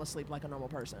then fall asleep like a normal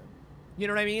person? You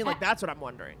know what I mean? Like, that's what I'm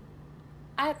wondering.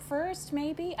 At first,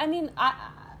 maybe. I mean,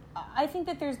 I think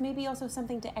that there's maybe also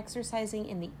something to exercising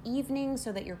in the evening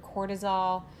so that your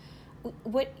cortisol...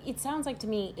 What it sounds like to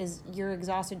me is you're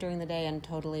exhausted during the day and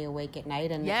totally awake at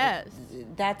night. And yes.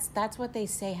 That's what they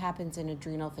say happens in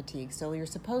adrenal fatigue. So you're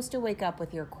supposed to wake up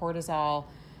with your cortisol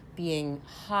being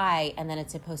high, and then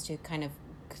it's supposed to kind of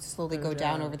slowly go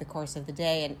down over the course of the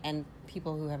day. And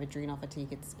people who have adrenal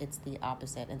fatigue, it's the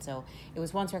opposite. And so it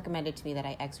was once recommended to me that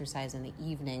I exercise in the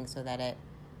evening so that it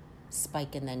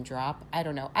spike and then drop. I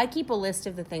don't know. I keep a list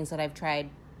of the things that I've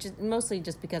tried, mostly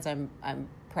just because I'm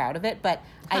proud of it, but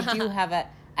I do have a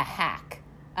hack.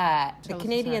 The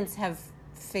Canadians have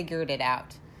figured it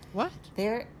out. What?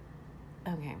 Okay.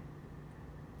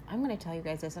 I'm going to tell you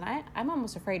guys this, and I'm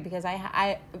almost afraid because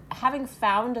I having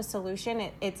found a solution,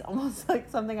 it's almost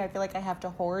like something I feel like I have to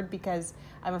hoard because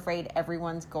I'm afraid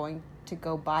everyone's going to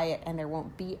go buy it and there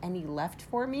won't be any left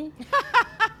for me.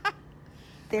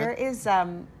 There is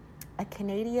a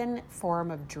Canadian form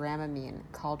of Dramamine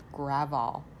called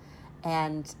Gravol,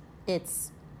 and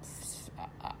it's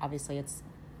obviously it's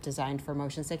designed for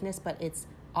motion sickness, but its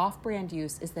off-brand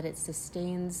use is that it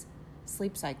sustains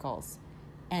sleep cycles.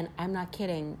 And I'm not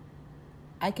kidding.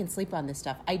 I can sleep on this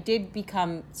stuff. I did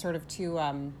become sort of too,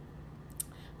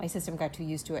 my system got too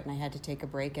used to it and I had to take a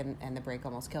break and the break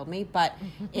almost killed me. But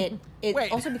it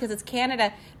also because it's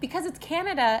Canada,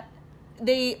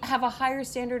 they have a higher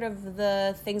standard of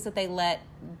the things that they let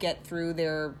get through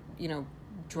their,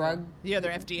 drug. Yeah,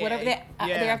 their FDA. Whatever their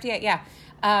FDA, yeah.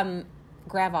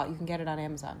 Gravol, you can get it on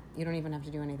Amazon. You don't even have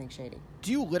to do anything shady.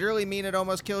 Do you literally mean it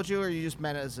almost killed you, or you just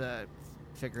meant as a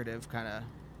figurative kind of...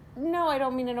 No, I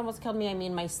don't mean it almost killed me. I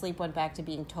mean my sleep went back to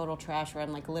being total trash, where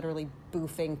I'm like literally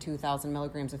boofing 2,000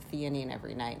 milligrams of theanine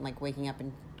every night and like waking up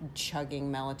and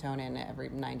chugging melatonin every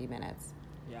 90 minutes.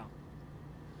 Yeah.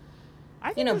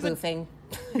 Boofing.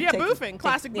 Yeah, boofing.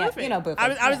 Classic boofing. Yeah, boofing.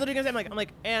 I was literally going to say, I'm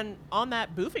like, and on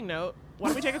that boofing note, why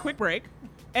don't we take a quick break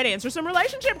and answer some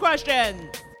relationship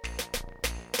questions?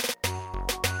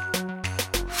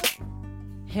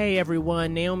 Hey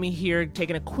everyone, Naomi here,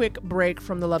 taking a quick break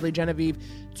from the lovely Genevieve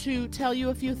to tell you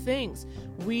a few things.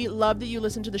 We love that you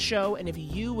listen to the show, and if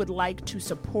you would like to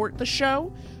support the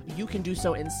show, you can do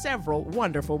so in several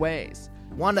wonderful ways.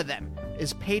 One of them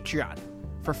is Patreon.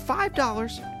 For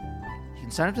 $5, you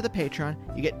can sign up to the Patreon,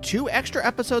 you get 2 extra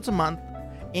episodes a month,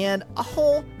 and a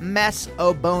whole mess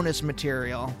of bonus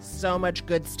material. So much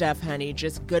good stuff, honey.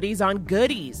 Just goodies on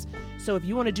goodies. So if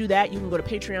you want to do that, you can go to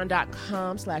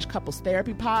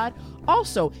patreon.com/couplestherapypod.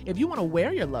 Also, if you want to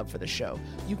wear your love for the show,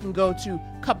 you can go to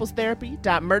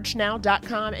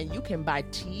couplestherapy.merchnow.com and you can buy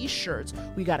t-shirts.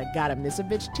 We got a Gotta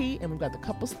Misovich tee, and we've got the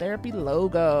Couples Therapy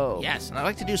logo. Yes, and I'd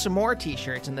like to do some more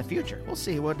t-shirts in the future. We'll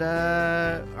see what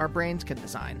our brains can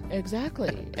design.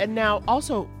 Exactly. And now,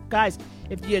 also, guys,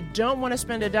 if you don't want to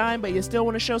spend a dime, but you still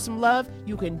want to show some love,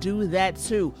 you can do that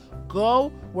too.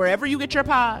 Go wherever you get your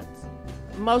pods.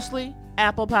 Mostly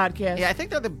Apple Podcasts. Yeah, I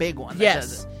think they're the big one.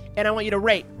 Yes. And I want you to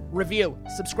rate, review,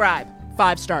 subscribe.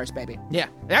 5 stars, baby. Yeah.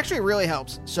 It actually really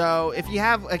helps. So if you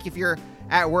have, if you're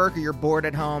at work or you're bored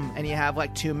at home and you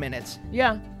have 2 minutes.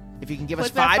 Yeah. If you can give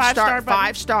Click us that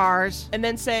 5 stars. And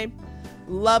then say,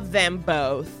 love them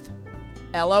both.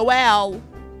 LOL.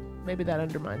 Maybe that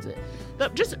undermines it.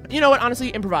 Just, you know what,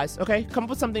 honestly, improvise, okay? Come up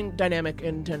with something dynamic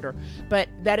and tender. But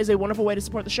that is a wonderful way to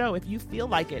support the show if you feel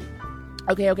like it.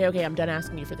 Okay, I'm done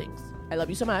asking you for things. I love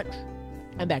you so much.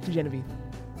 And back to Genevieve.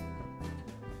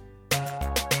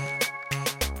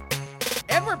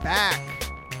 And we're back,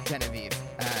 Genevieve.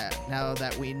 Now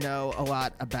that we know a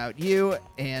lot about you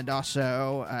and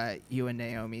also you and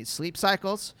Naomi's sleep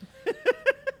cycles,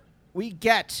 we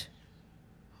get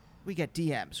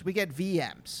DMs, we get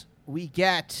VMs, we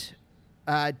get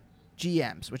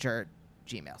GMs, which are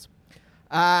Gmails.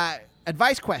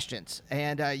 Advice questions,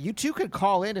 and you too could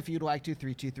call in if you'd like to,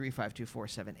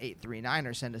 323-524-7839,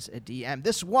 or send us a DM.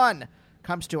 This one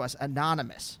comes to us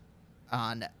anonymous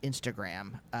on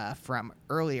Instagram from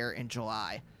earlier in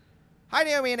July. Hi,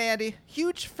 Naomi and Andy.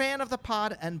 Huge fan of the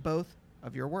pod and both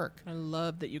of your work. I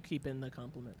love that you keep in the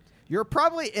compliment. You're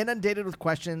probably inundated with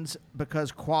questions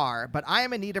because but I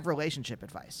am in need of relationship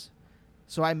advice.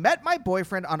 So I met my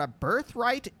boyfriend on a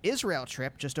Birthright Israel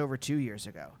trip just over 2 years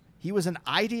ago. He was an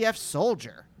IDF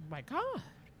soldier. Oh my God.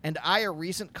 And I a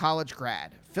recent college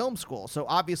grad, film school, so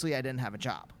obviously I didn't have a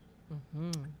job.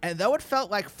 Mm-hmm. And though it felt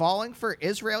like falling for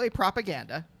Israeli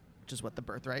propaganda, which is what the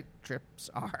Birthright trips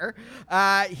are,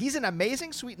 he's an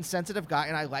amazing, sweet, and sensitive guy,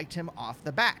 and I liked him off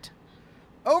the bat.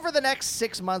 Over the next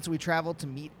 6 months, we traveled to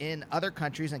meet in other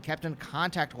countries and kept in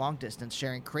contact long distance,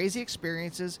 sharing crazy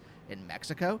experiences in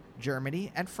Mexico,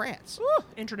 Germany, and France. Ooh,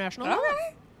 international. All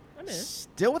right. I'm in.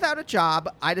 Still without a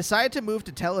job, I decided to move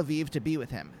to Tel Aviv to be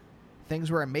with him. Things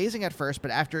were amazing at first,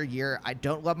 but after a year, I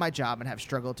don't love my job and have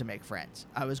struggled to make friends.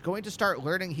 I was going to start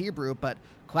learning Hebrew, but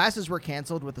classes were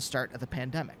canceled with the start of the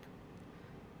pandemic.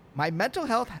 My mental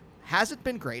health hasn't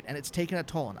been great, and it's taken a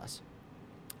toll on us.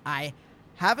 I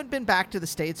haven't been back to the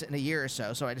States in a year or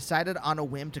so, so I decided on a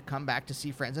whim to come back to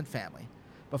see friends and family.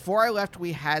 Before I left,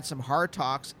 we had some hard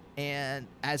talks, and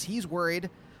as he's worried,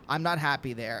 I'm not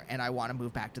happy there, and I want to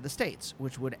move back to the States,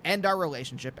 which would end our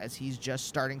relationship as he's just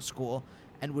starting school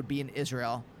and would be in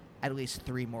Israel at least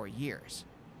 3 more years.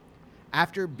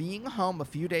 After being home a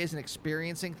few days and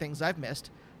experiencing things I've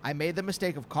missed, I made the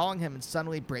mistake of calling him and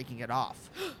suddenly breaking it off.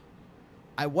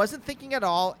 I wasn't thinking at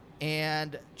all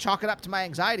and chalk it up to my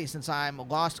anxiety since I'm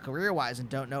lost career-wise and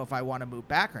don't know if I want to move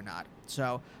back or not.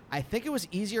 So I think it was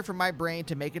easier for my brain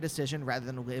to make a decision rather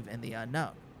than live in the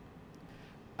unknown.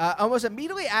 Almost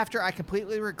immediately after I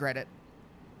completely regret it,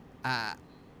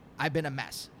 I've been a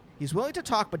mess. He's willing to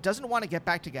talk but doesn't want to get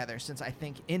back together since I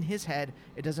think in his head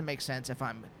it doesn't make sense if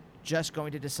I'm just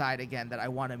going to decide again that I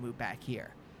want to move back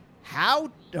here.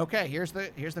 Here's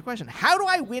the question. How do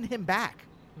I win him back?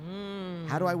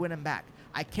 How do I win him back?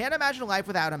 I can't imagine life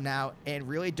without him now and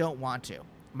really don't want to.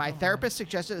 My therapist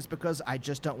suggested it's because I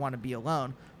just don't want to be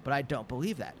alone, but I don't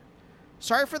believe that.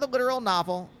 Sorry for the literal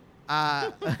novel.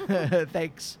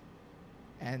 Thanks.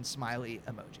 And smiley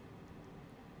emoji.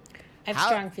 I have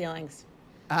strong feelings.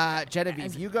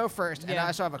 Genevieve, you go first, and Yeah. I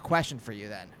also have a question for you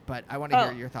then, but I want to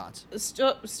hear your thoughts.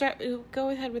 Go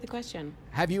ahead with the question.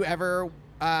 Have you ever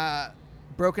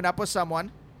broken up with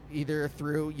someone, either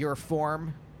through your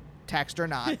form text or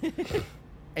not,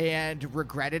 and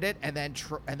regretted it, and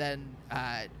then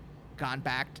gone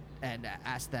back and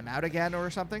asked them out again or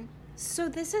something? So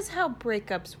this is how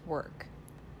breakups work.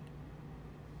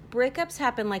 Breakups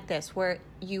happen like this, where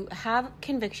you have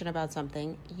conviction about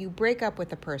something, you break up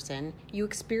with a person, you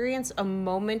experience a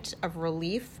moment of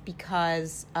relief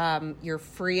because you're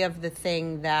free of the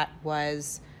thing that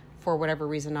was, for whatever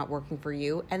reason, not working for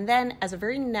you. And then, as a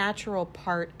very natural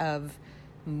part of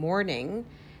mourning,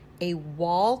 a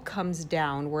wall comes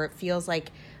down where it feels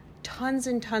like tons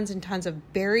and tons and tons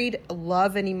of buried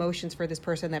love and emotions for this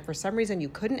person that for some reason you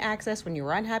couldn't access when you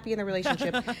were unhappy in the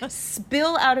relationship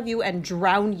spill out of you and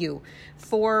drown you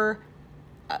for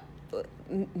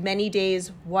many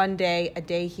days, one day, a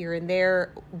day here and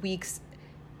there, weeks.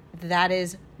 That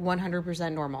is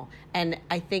 100% normal. And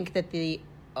I think that the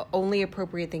only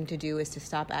appropriate thing to do is to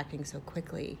stop acting so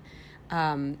quickly.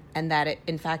 And that,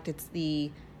 in fact, it's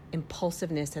the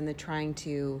impulsiveness and the trying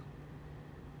to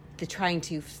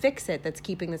fix it that's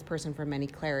keeping this person from any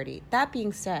clarity. That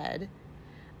being said,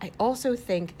 I also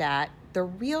think that the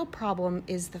real problem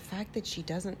is the fact that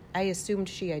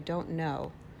I don't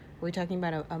know. Are we talking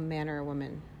about a man or a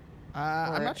woman?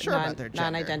 I'm not sure about their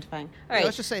gender. Non-identifying. All right.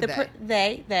 Let's just say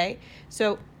they.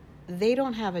 So they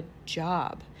don't have a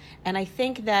job. And I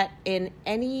think that in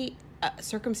any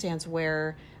circumstance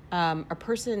where a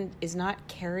person is not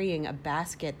carrying a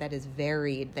basket that is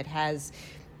varied, that has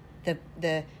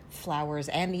the flowers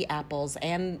and the apples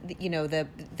and the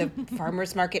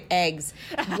farmers market eggs,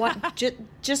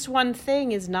 just one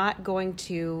thing is not going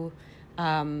to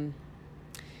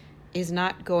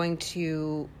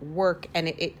work.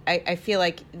 And I feel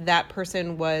like that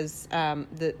person was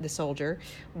the soldier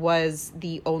was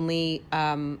the only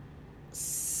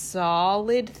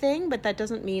solid thing, but that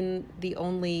doesn't mean the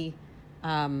only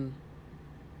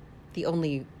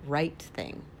right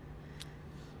thing.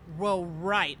 Well,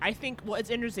 right. I think, it's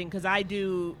interesting because I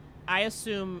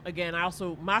assume, again,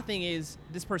 my thing is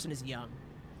this person is young.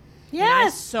 Yes. And I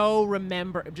so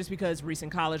remember, just because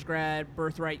recent college grad,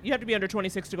 Birthright, you have to be under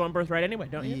 26 to go on Birthright anyway,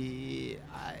 don't you?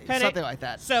 Yeah, something like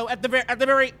that. So at the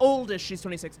very oldest, she's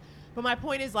 26. But my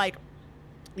point is, like,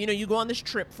 you go on this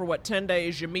trip for 10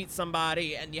 days, you meet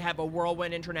somebody, and you have a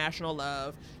whirlwind international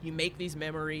love. You make these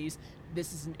memories.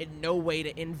 This is in no way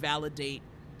to invalidate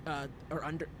or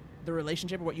under the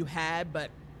relationship or what you had,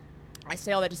 but I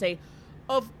say all that to say,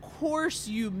 of course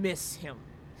you miss him.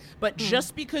 But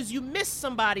just because you miss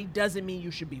somebody doesn't mean you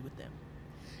should be with them.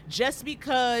 Just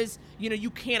because, you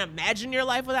can't imagine your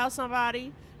life without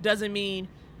somebody doesn't mean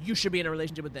you should be in a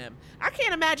relationship with them. I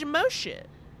can't imagine most shit.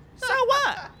 So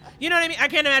what? You know what I mean? I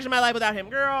can't imagine my life without him.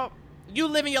 Girl, you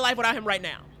living your life without him right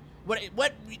now.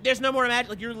 What? There's no more imagine.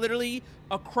 Like, you're literally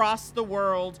across the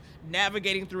world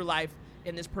navigating through life,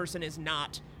 and this person is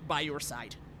not by your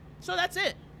side. So that's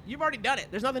it. You've already done it.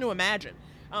 There's nothing to imagine.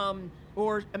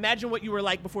 Or imagine what you were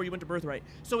like before you went to Birthright.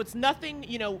 So it's nothing,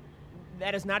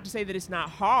 that is not to say that it's not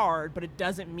hard, but it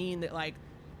doesn't mean that, like,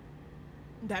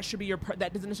 that should be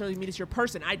that doesn't necessarily mean it's your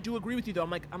person. I do agree with you, though.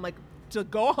 I'm like to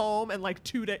go home and, like,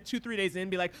 3 days in,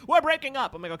 be like, we're breaking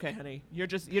up. I'm like, okay, honey, you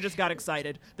just got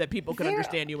excited that people could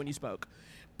understand you when you spoke.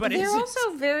 But they're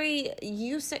also very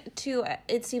used to,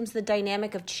 it seems, the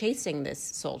dynamic of chasing this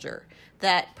soldier.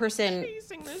 That person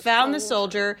found the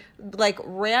soldier, like,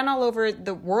 ran all over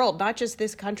the world, not just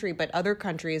this country, but other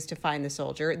countries to find the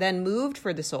soldier, then moved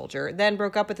for the soldier, then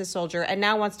broke up with the soldier, and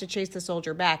now wants to chase the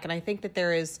soldier back. And I think that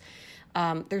there's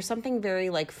something very,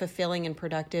 like, fulfilling and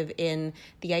productive in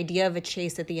the idea of a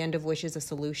chase at the end of which is a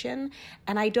solution.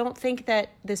 And I don't think that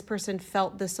this person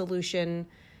felt the solution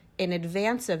in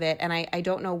advance of it, and I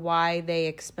don't know why they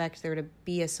expect there to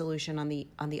be a solution on the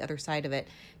other side of it.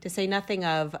 To say nothing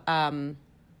of,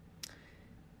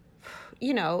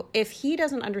 if he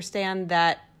doesn't understand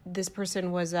that this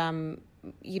person was,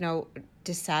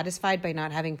 dissatisfied by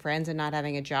not having friends and not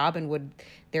having a job, and would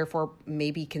therefore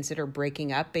maybe consider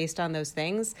breaking up based on those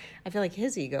things, I feel like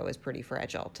his ego is pretty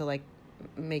fragile to, like,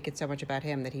 make it so much about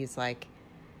him that he's like,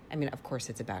 I mean, of course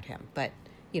it's about him, but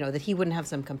that he wouldn't have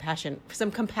some compassion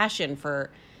for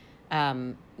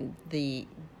the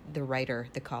writer,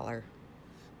 the caller.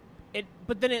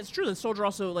 But then it's true. The soldier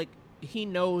also, like, he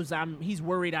knows he's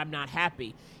worried I'm not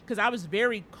happy, because I was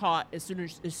very caught as soon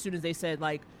as they said,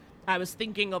 like, I was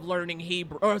thinking of learning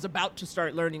Hebrew, or I was about to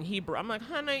start learning Hebrew. I'm like,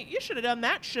 honey, you should have done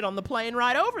that shit on the plane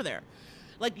ride over there,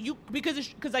 like,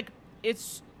 because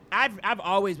I've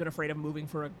always been afraid of moving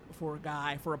for a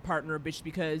guy, for a partner, a bitch,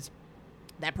 because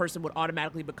that person would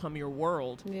automatically become your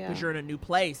world, because you're in a new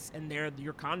place and they're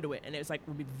your conduit, and it's like,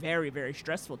 would be very, very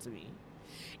stressful to me.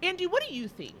 Andy, what do you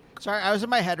think? Sorry, I was in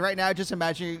my head right now just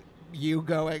imagining you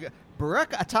going,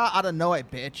 Baruch atah Adonai,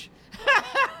 bitch.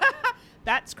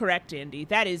 That's correct, Andy.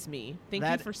 That is me. Thank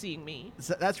you for seeing me.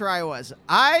 So that's where I was.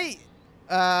 Well,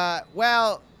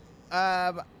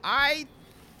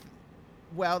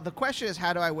 the question is,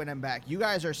 how do I win him back? You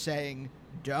guys are saying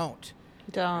don't.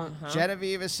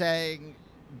 Genevieve is saying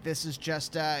this is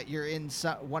just you're in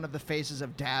one of the phases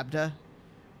of Dabda,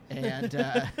 and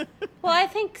well, I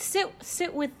think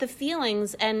sit with the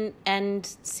feelings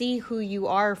and see who you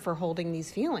are for holding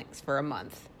these feelings for a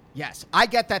month. Yes, I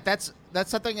get that. That's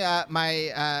something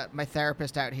my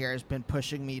therapist out here has been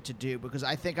pushing me to do, because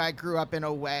I think I grew up in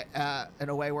a way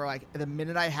where, like, the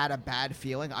minute I had a bad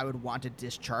feeling, I would want to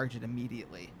discharge it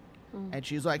immediately. And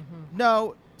she's like,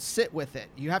 no, sit with it.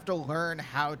 You have to learn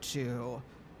how to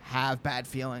have bad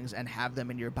feelings and have them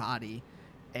in your body.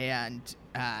 And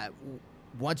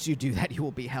once you do that, you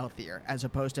will be healthier, as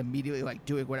opposed to immediately, like,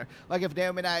 doing whatever. Like, if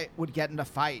Naomi and I would get in a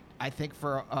fight, I think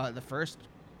for the first,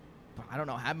 I don't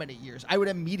know how many years, I would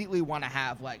immediately want to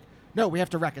have, like, no, we have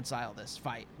to reconcile this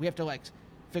fight. We have to, like,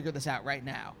 figure this out right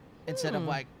now, instead of,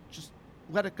 like, just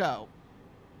let it go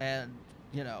and,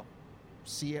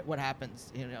 see what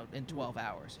happens, in 12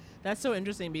 hours. That's so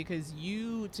interesting, because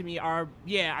you, to me, are,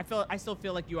 I still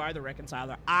feel like you are the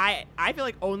reconciler. I feel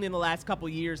like only in the last couple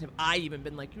years have I even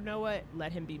been like, you know what,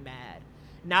 let him be mad.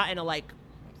 Not in a, like,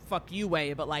 fuck you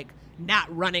way, but, like,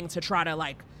 not running to try to,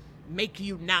 like, make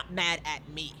you not mad at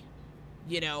me.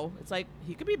 It's like,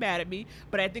 he could be mad at me,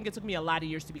 but I think it took me a lot of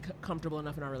years to be comfortable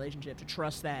enough in our relationship to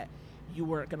trust that you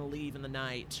weren't going to leave in the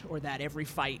night, or that every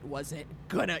fight wasn't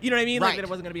gonna, you know what I mean? Right. Like, that it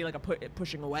wasn't going to be like a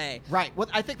pushing away. Right. Well,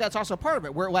 I think that's also part of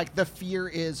it, where, like, the fear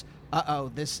is,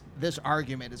 this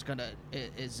argument is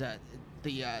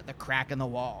the crack in the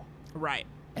wall. Right.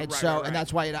 And right. And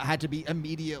that's why it had to be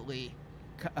immediately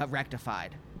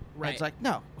rectified. Right. And it's like,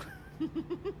 no.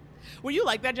 Were you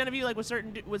like that, Genevieve, like with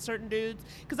certain dudes?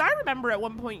 Because I remember at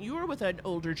one point you were with an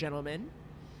older gentleman,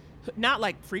 not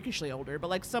like freakishly older,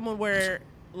 but like someone where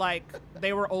like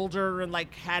they were older and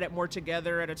like had it more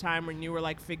together at a time when you were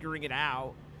like figuring it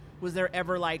out. Was there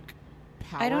ever like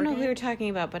power? I don't know who you're talking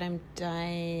about, but I'm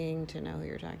dying to know who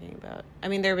you're talking about. I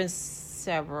mean, there have been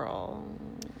several.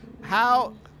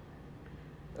 How?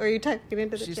 Or are you talking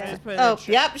into the chat? Oh,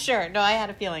 yep, sure. No, I had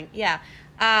a feeling. Yeah.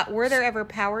 Were there ever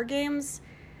power games?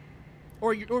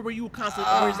 Or were you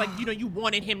constantly, or it's like, you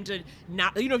wanted him to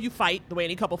not, you fight the way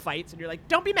any couple fights, and you're like,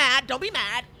 don't be mad.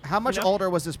 How much older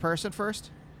was this person first?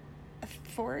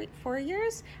 4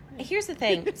 years. Here's the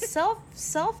thing: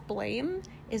 self blame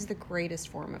is the greatest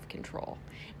form of control.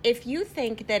 If you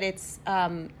think that it's,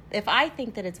 if I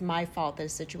think that it's my fault that a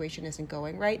situation isn't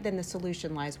going right, then the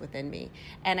solution lies within me.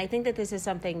 And I think that this is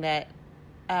something that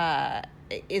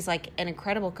is like an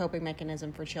incredible coping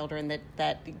mechanism for children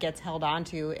that gets held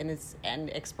onto and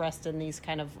expressed in these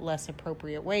kind of less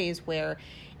appropriate ways, where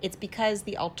it's because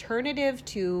the alternative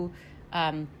to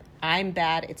I'm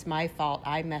bad, it's my fault,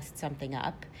 I messed something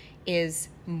up, is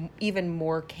even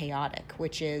more chaotic,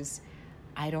 which is,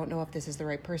 I don't know if this is the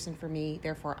right person for me,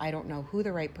 therefore I don't know who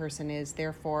the right person is,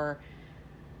 therefore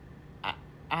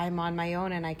I'm on my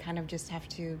own and I kind of just have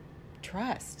to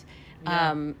trust.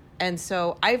 Yeah. And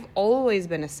so I've always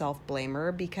been a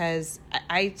self-blamer because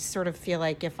I sort of feel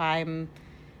like if I'm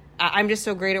just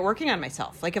so great at working on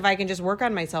myself. Like if I can just work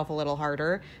on myself a little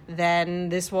harder, then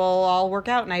this will all work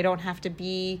out and I don't have to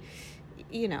be,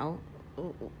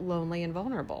 lonely and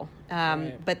vulnerable.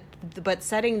 Right. But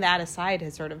setting that aside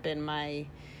has sort of been my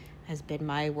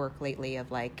work lately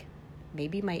of like,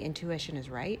 maybe my intuition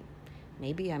is right.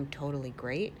 Maybe I'm totally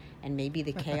great, and maybe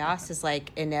the chaos is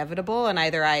like inevitable, and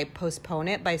either I postpone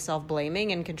it by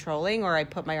self-blaming and controlling, or I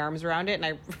put my arms around it and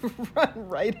I run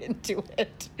right into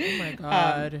it. Oh my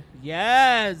God.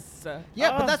 Yes.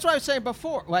 Yeah, but that's what I was saying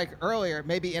before, like earlier,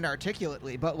 maybe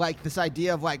inarticulately, but like this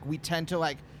idea of like we tend to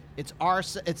like it's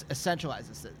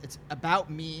essentializes it. It's about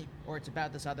me or it's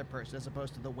about this other person as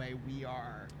opposed to the way we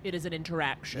are. It is an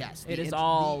interaction. Yes. The interaction.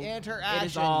 It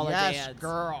is all yes, a dance.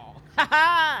 Girl.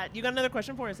 You got another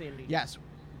question for us, Andy? Yes,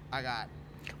 I got.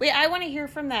 Wait, I want to hear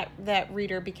from that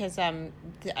reader because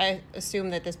I assume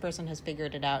that this person has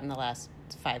figured it out in the last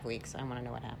 5 weeks. I want to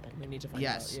know what happened. We need to find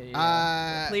out.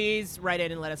 Yeah. Please write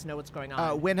in and let us know what's going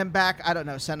on. Win him back. I don't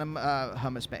know. Send him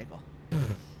hummus bagel.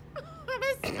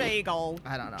 Hummus bagel.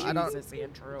 I don't know. Jesus,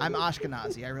 Andrew. I'm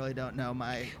Ashkenazi. I really don't know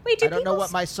my. Wait, I don't know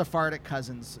what my Sephardic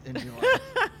cousins enjoy.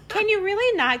 Can you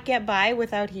really not get by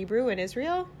without Hebrew in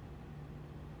Israel?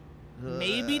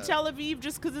 Maybe Tel Aviv,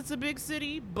 just because it's a big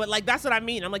city, but like that's what I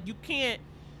mean. I'm like, you can't.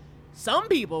 Some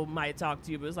people might talk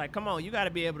to you, but it's like, come on, you got to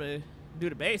be able to do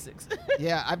the basics.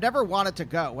 Yeah, I've never wanted to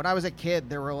go. When I was a kid,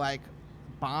 there were like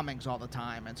bombings all the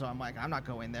time, and so I'm like, I'm not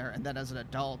going there. And then as an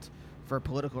adult, for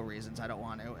political reasons, I don't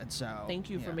want to. And so, thank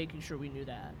you for making sure we knew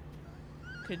that.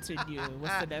 Continue.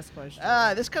 What's the next question?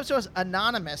 This comes to us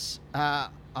anonymous,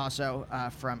 also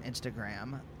from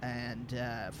Instagram,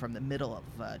 and from the middle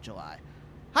of July.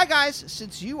 Hi guys,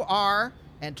 since you are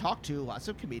and talk to lots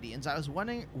of comedians, I was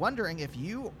wondering if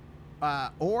you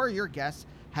or your guests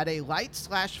had a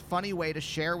light/funny way to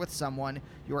share with someone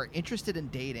you are interested in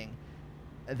dating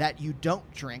that you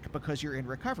don't drink because you're in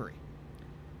recovery.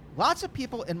 Lots of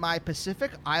people in my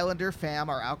Pacific Islander fam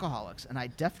are alcoholics, and I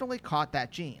definitely caught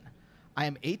that gene. I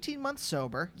am 18 months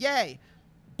sober, yay,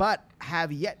 but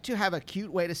have yet to have a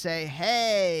cute way to say,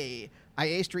 hey, I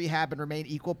aced rehab and remain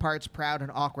equal parts proud and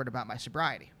awkward about my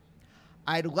sobriety.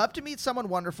 I'd love to meet someone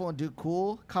wonderful and do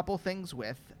cool couple things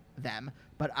with them,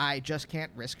 but I just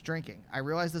can't risk drinking. I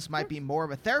realize this might be more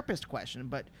of a therapist question,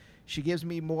 but she gives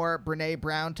me more Brene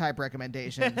Brown type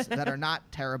recommendations that are not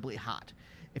terribly hot.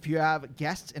 If you have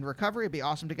guests in recovery, it'd be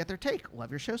awesome to get their take. Love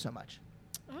your show so much.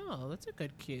 Oh, that's a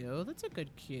good cue. That's a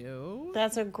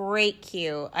great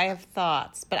cue. I have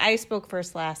thoughts, but I spoke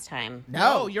first last time.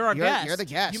 No, you're our guest. You're the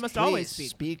guest. You must Please always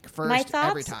speak first. My thoughts,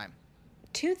 every time.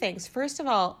 Two things. First of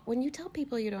all, when you tell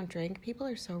people you don't drink, people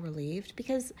are so relieved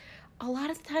because a lot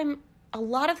of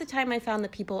the time I found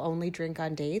that people only drink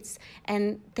on dates,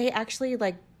 and they actually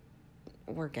like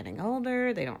we're getting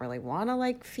older. They don't really want to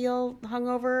like feel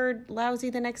hungover, lousy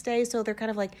the next day, so they're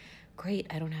kind of like, great,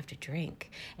 I don't have to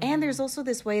drink. And there's also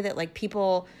this way that like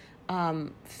people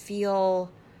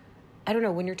feel, I don't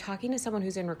know, when you're talking to someone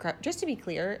who's in recovery, just to be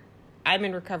clear, I'm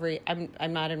in recovery.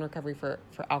 I'm not in recovery for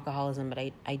alcoholism, but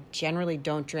I generally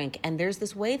don't drink. And there's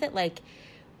this way that like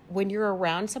when you're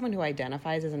around someone who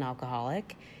identifies as an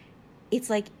alcoholic, it's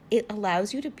like it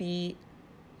allows you to be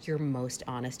your most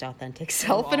honest, authentic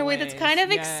self in a way that's kind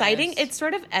of exciting. It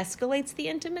sort of escalates the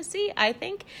intimacy, I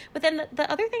think. But then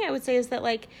the other thing I would say is that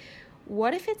like,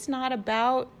 what if it's not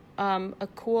about a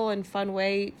cool and fun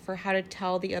way for how to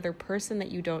tell the other person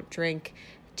that you don't drink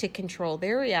to control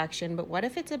their reaction, but what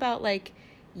if it's about like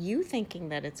you thinking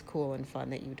that it's cool and fun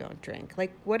that you don't drink?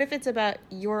 Like what if it's about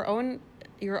your own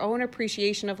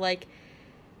appreciation of like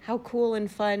how cool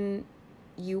and fun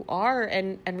you are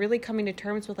and really coming to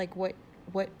terms with like what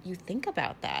you think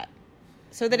about that,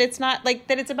 so that it's not like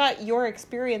that it's about your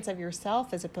experience of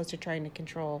yourself as opposed to trying to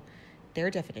control their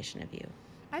definition of you.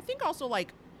 I think also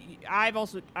like I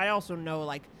also know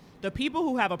like the people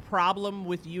who have a problem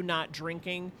with you not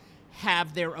drinking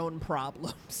have their own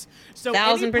problems. So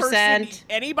 1000%.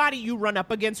 Anybody you run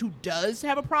up against who does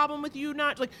have a problem with you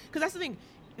not, like, because that's the thing,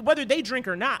 whether they drink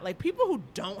or not, like, people who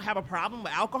don't have a problem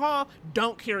with alcohol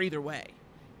don't care either way.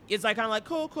 It's like kind of like,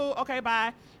 cool, okay,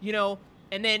 bye, you know.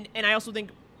 And I also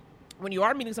think when you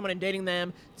are meeting someone and dating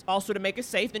them, it's also to make it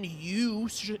safe, then you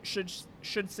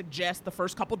should suggest the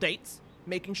first couple dates,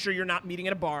 making sure you're not meeting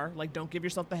at a bar. Like, don't give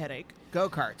yourself the headache.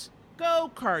 Go-karts.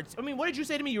 I mean, what did you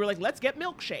say to me? You were like, let's get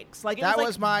milkshakes. Like, it that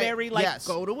was like very like, yes.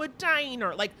 Go to a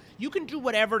diner. Like, you can do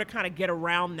whatever to kind of get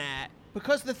around that.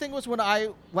 Because the thing was, when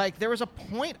there was a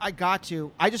point I got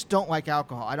to, I just don't like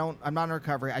alcohol. I'm not in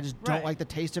recovery. I just don't like the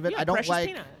taste of it. Yeah, I don't Precious like,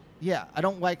 Peanut. Yeah, I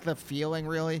don't like the feeling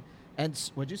really. And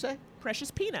what'd you say? Precious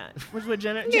Peanut was what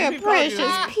Jenna. You're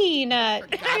Precious Peanut.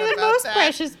 You're the most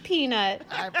precious peanut.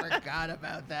 I forgot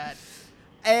about that.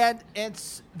 And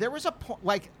there was a point,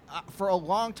 like, for a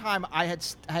long time, I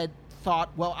had thought,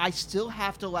 well, I still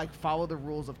have to, like, follow the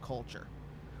rules of culture,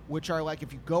 which are, like,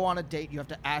 if you go on a date, you have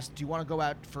to ask, do you want to go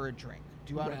out for a drink?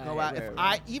 Do you want to go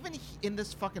out? Even in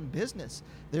this fucking business,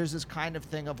 there's this kind of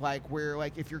thing of, like, where,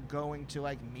 like, if you're going to,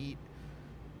 like, meet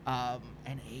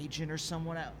an agent or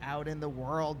someone out in the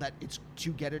world, that it's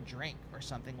to get a drink or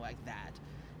something like that.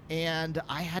 And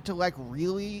I had to, like,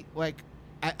 really, like,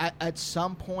 at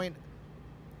some point,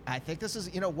 I think this is,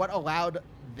 what allowed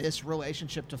this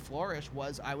relationship to flourish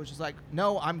was I was just like,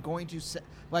 no, I'm going to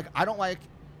like, I don't like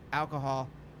alcohol.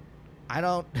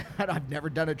 I've never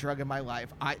done a drug in my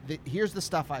life. Here's the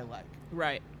stuff I like.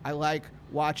 Right. I like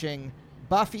watching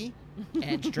Buffy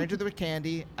and Stranger with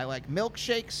Candy. I like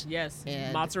milkshakes. Yes.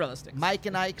 And mozzarella sticks. Mike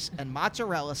and Ike's and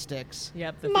mozzarella sticks.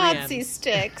 Yep. The Mozzie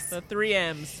sticks. The 3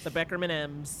 M's. The Beckerman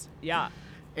M's. Yeah.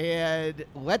 And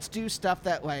let's do stuff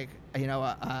that, like,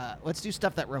 let's do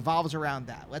stuff that revolves around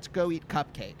that. Let's go eat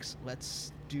cupcakes.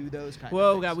 Let's do those kind of things.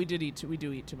 Whoa, God, we do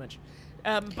eat too much.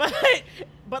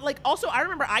 But like, also, I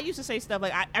remember I used to say stuff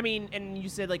like, I mean, and you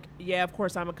said, like, yeah, of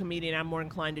course, I'm a comedian. I'm more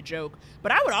inclined to joke.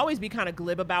 But I would always be kind of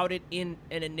glib about it in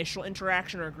an initial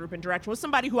interaction or a group interaction with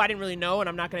somebody who I didn't really know, and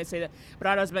I'm not going to say that. But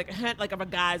I'd always be like, if a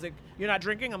guy's like, you're not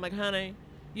drinking? I'm like, honey,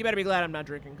 you better be glad I'm not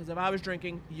drinking, because if I was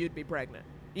drinking, you'd be pregnant.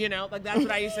 You know, like, that's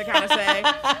what I used to kind of say.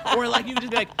 Or, like, you would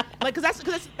just be like, because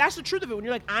that's the truth of it. When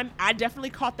you're like, I definitely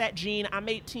caught that gene. I'm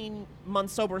 18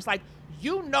 months sober. It's like,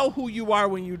 you know who you are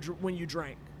when you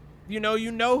drink. You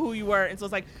know who you were. And so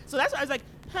it's like, so that's why I was like,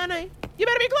 honey, you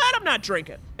better be glad I'm not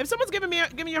drinking. If someone's giving me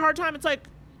a hard time, it's like,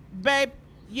 babe,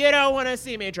 you don't want to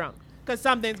see me drunk, because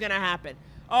something's going to happen.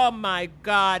 Oh, my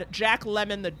God. Jack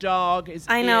Lemmon, the dog, is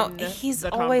I know. in He's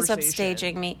the always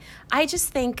conversation. upstaging me. I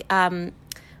just think...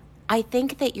 I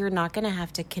think that you're not going to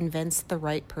have to convince the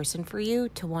right person for you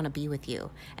to want to be with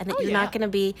you, and that you're not going to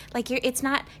be like you're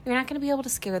not going to be able to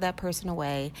scare that person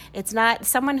away. It's not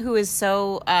someone who is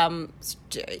so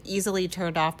easily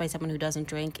turned off by someone who doesn't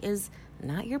drink is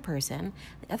not your person.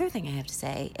 The other thing I have to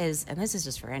say is, and this is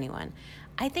just for anyone,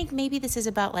 I think maybe this is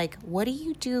about, like, what do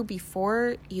you do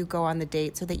before you go on the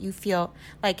date so that you feel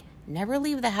like never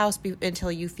leave the house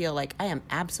until you feel like, I am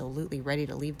absolutely ready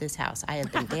to leave this house. I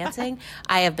have been dancing.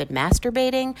 I have been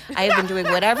masturbating. I have been doing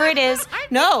whatever it is.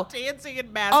 Dancing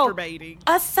and masturbating.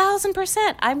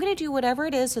 1,000%. I'm going to do whatever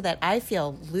it is so that I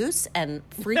feel loose and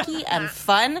freaky and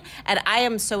fun. And I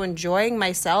am so enjoying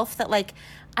myself that, like,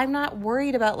 I'm not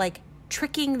worried about, like,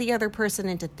 tricking the other person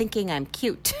into thinking I'm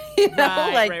cute. You know?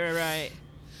 Right.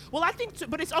 Well, I think,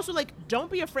 but it's also like,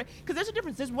 don't be afraid, because there's a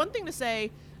difference. There's one thing to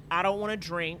say, I don't want to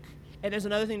drink, and there's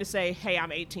another thing to say, hey,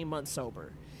 I'm 18 months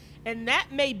sober. And that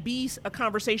may be a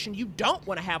conversation you don't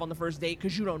want to have on the first date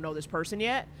because you don't know this person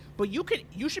yet, but you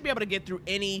should be able to get through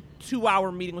any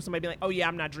 2-hour meeting with somebody being like, oh yeah,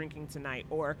 I'm not drinking tonight,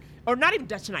 or not even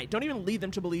tonight. Don't even lead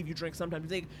them to believe you drink sometimes.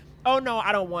 They, oh no,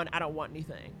 I don't want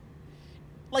anything.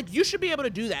 Like, you should be able to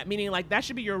do that, meaning, like, that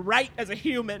should be your right as a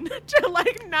human to,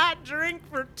 like, not drink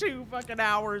for 2 fucking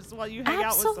hours while you hang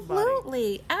out with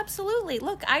somebody. Absolutely.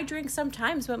 Look, I drink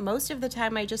sometimes, but most of the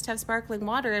time I just have sparkling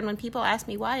water, and when people ask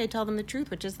me why, I tell them the truth,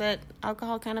 which is that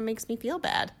alcohol kind of makes me feel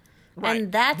bad. Right.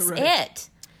 And that's it.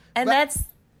 And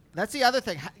that's the other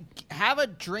thing. Have a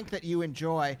drink that you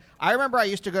enjoy. I remember I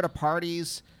used to go to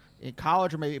parties in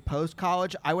college or maybe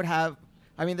post-college. I would have,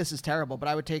 I mean, this is terrible, but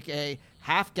I would take a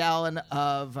half gallon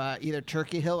of either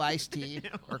Turkey Hill iced tea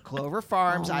or Clover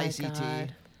Farms iced tea,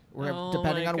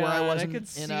 depending on where I was in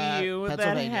Pennsylvania. With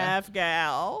that half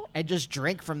gal, and just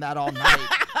drink from that all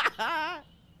night.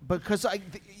 Because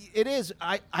it is,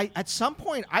 I at some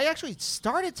point I actually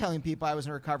started telling people I was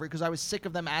in recovery because I was sick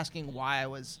of them asking why I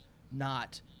was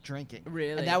not drinking.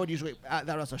 Really, and that would usually that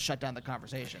would also shut down the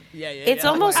conversation. Yeah. It's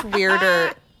almost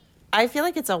weirder. I feel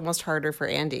like it's almost harder for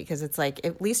Andy because it's like,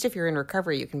 at least if you're in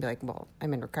recovery, you can be like, well,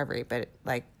 I'm in recovery, but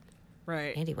like,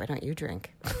 right, Andy, why don't you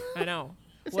drink? I know.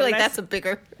 I feel like that's a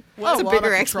bigger, I'm a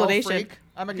control explanation. Freak.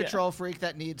 I'm a control freak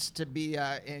that needs to be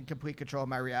in complete control of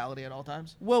my reality at all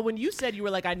times. Well, when you said you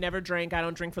were like, I never drank, I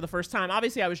don't drink for the first time,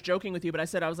 obviously I was joking with you, but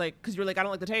I was like, because you were like, I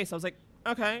don't like the taste. I was like,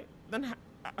 okay, then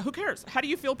who cares? How do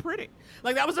you feel pretty?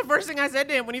 Like, that was the first thing I said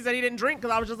to him when he said he didn't drink,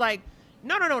 because I was just like,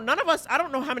 no, none of us, I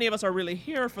don't know how many of us are really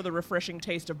here for the refreshing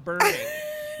taste of burning.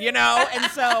 You know, and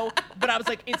so, but I was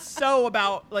like, it's so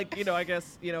about, like, you know, I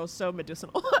guess, you know, so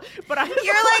medicinal. But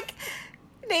you're like,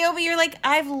 Naomi, you're like,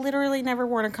 I've literally never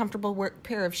worn a comfortable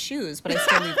pair of shoes, but I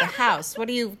still leave the house. What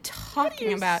are you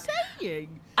talking about?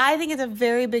 Saying? I think it's a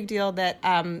very big deal that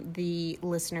the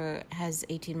listener has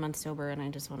 18 months sober, and I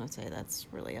just want to say that's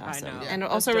really awesome. I know. And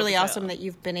That's also really dope as awesome hell. that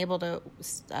you've been able to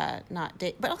not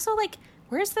date. But also, like,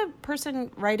 where's the person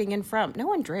writing in from? No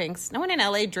one drinks. No one in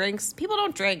LA drinks. People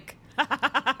don't drink. It's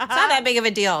not that big of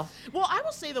a deal. Well, I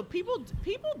will say, though, people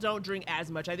don't drink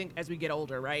as much, I think, as we get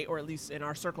older, right? Or at least in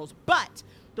our circles. But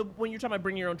when you're talking about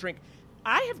bringing your own drink,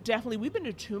 we've been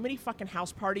to too many fucking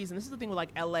house parties. And this is the thing with,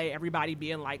 like, LA, everybody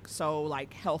being, like, so,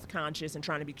 like, health conscious and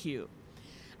trying to be cute.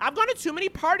 I've gone to too many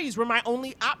parties where my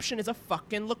only option is a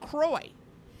fucking LaCroix.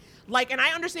 Like, and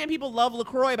I understand people love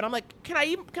LaCroix, but I'm like, can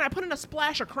I put in a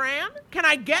splash of cran? Can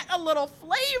I get a little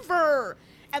flavor?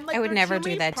 And like, I would never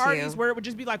do that to you. Parties where it would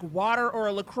just be like water or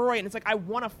a LaCroix, and it's like, I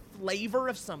want a flavor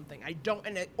of something. I don't,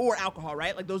 or alcohol,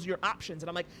 right? Like, those are your options. And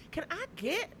I'm like, can I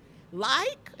get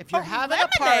like If you're having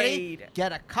lemonade? a party,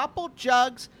 get a couple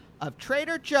jugs of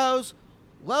Trader Joe's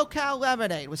low-cal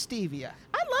lemonade with stevia.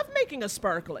 I love making a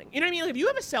sparkling. You know what I mean? Like, if you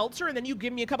have a seltzer and then you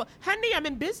give me a couple, honey, I'm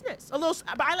in business. A little,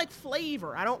 but I like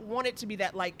flavor. I don't want it to be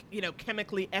that, like, you know,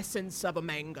 chemically essence of a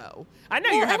mango. I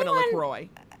know you're having a LaCroix.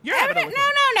 You're having a LaCroix.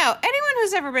 No. Anyone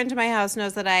who's ever been to my house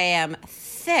knows that I am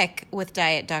thick with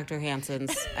Diet Dr.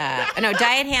 Hansen's.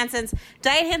 Diet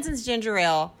Hansen's ginger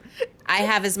ale. I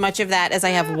have as much of that as I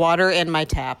have water in my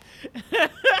tap.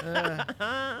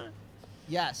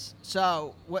 Yes.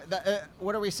 So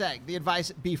what are we saying? The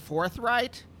advice: be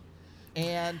forthright,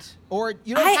 or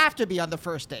you don't have to be on the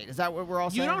first date. Is that what we're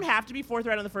all saying? You don't have to be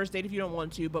forthright on the first date if you don't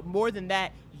want to, but more than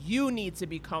that, you need to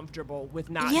be comfortable with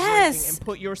not drinking and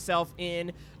put yourself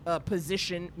in a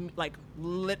position, like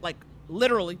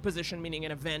literally position, meaning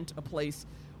an event, a place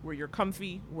where you're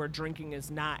comfy, where drinking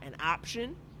is not an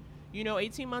option. You know,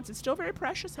 18 months, it's still very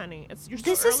precious, honey.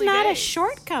 This is not a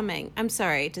shortcoming. I'm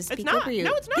sorry to speak over you.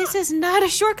 No, it's not. This is not a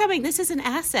shortcoming. This is an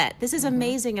asset. This is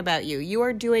amazing about you. You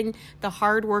are doing the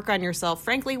hard work on yourself.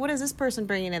 Frankly, what is this person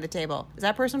bringing to the table? Is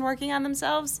that person working on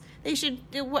themselves? They should.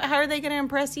 How are they going to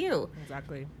impress you?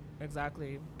 Exactly.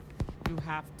 You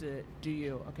have to do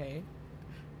you, okay?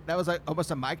 That was like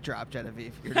almost a mic drop,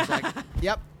 Genevieve. You're just like,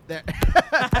 yep, there.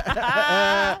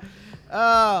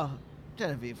 Oh.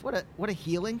 Genevieve, what a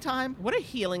healing time. What a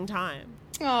healing time.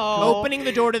 Oh. Opening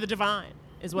the door to the divine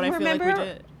is what I feel like we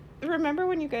did. Remember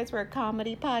when you guys were a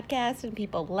comedy podcast and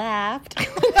people laughed?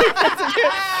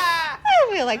 I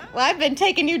feel like, well, I've been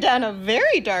taking you down a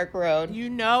very dark road. You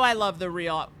know I love the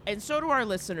real, and so do our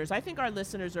listeners. I think our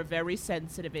listeners are very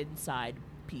sensitive inside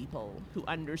people who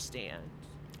understand.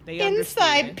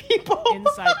 Inside people.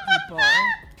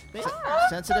 They are.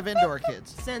 Sensitive indoor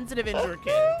kids.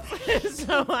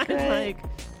 So I'm like,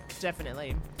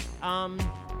 definitely. Our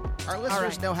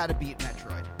listeners know how to beat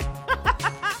Metroid.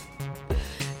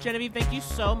 Genevieve, thank you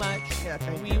so much. Yeah,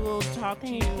 thank you. We will talk to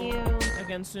you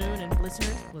again soon. And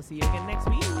listeners, we'll see you again next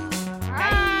week.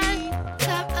 Bye.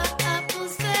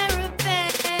 Couples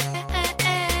therapy.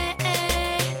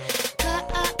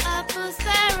 Couples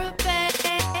therapy.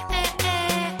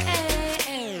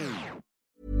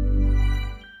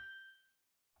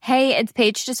 Hey, it's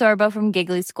Paige DeSorbo from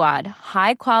Giggly Squad.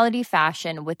 High quality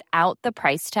fashion without the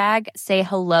price tag. Say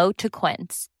hello to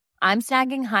Quince. I'm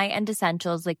snagging high-end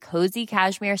essentials like cozy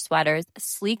cashmere sweaters,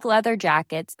 sleek leather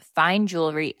jackets, fine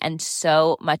jewelry, and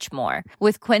so much more.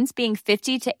 With Quince being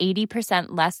 50 to 80%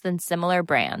 less than similar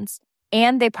brands.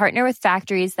 And they partner with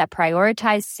factories that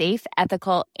prioritize safe,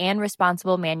 ethical, and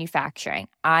responsible manufacturing.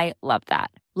 I love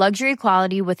that. Luxury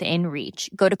quality within reach.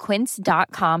 Go to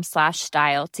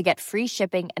quince.com/style to get free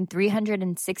shipping and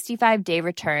 365-day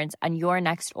returns on your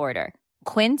next order.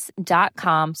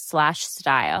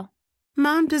 Quince.com/style.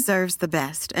 Mom deserves the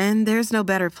best, and there's no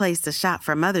better place to shop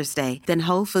for Mother's Day than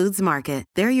Whole Foods Market.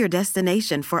 They're your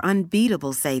destination for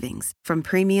unbeatable savings, from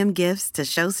premium gifts to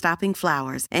show-stopping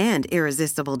flowers and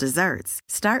irresistible desserts.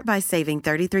 Start by saving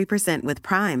 33% with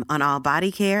Prime on all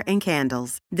body care and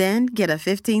candles. Then get a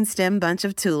 15-stem bunch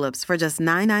of tulips for just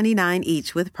 $9.99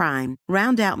 each with Prime.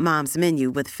 Round out Mom's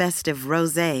menu with festive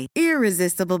rosé,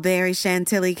 irresistible berry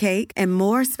chantilly cake, and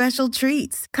more special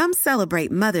treats. Come celebrate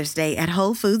Mother's Day at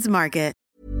Whole Foods Market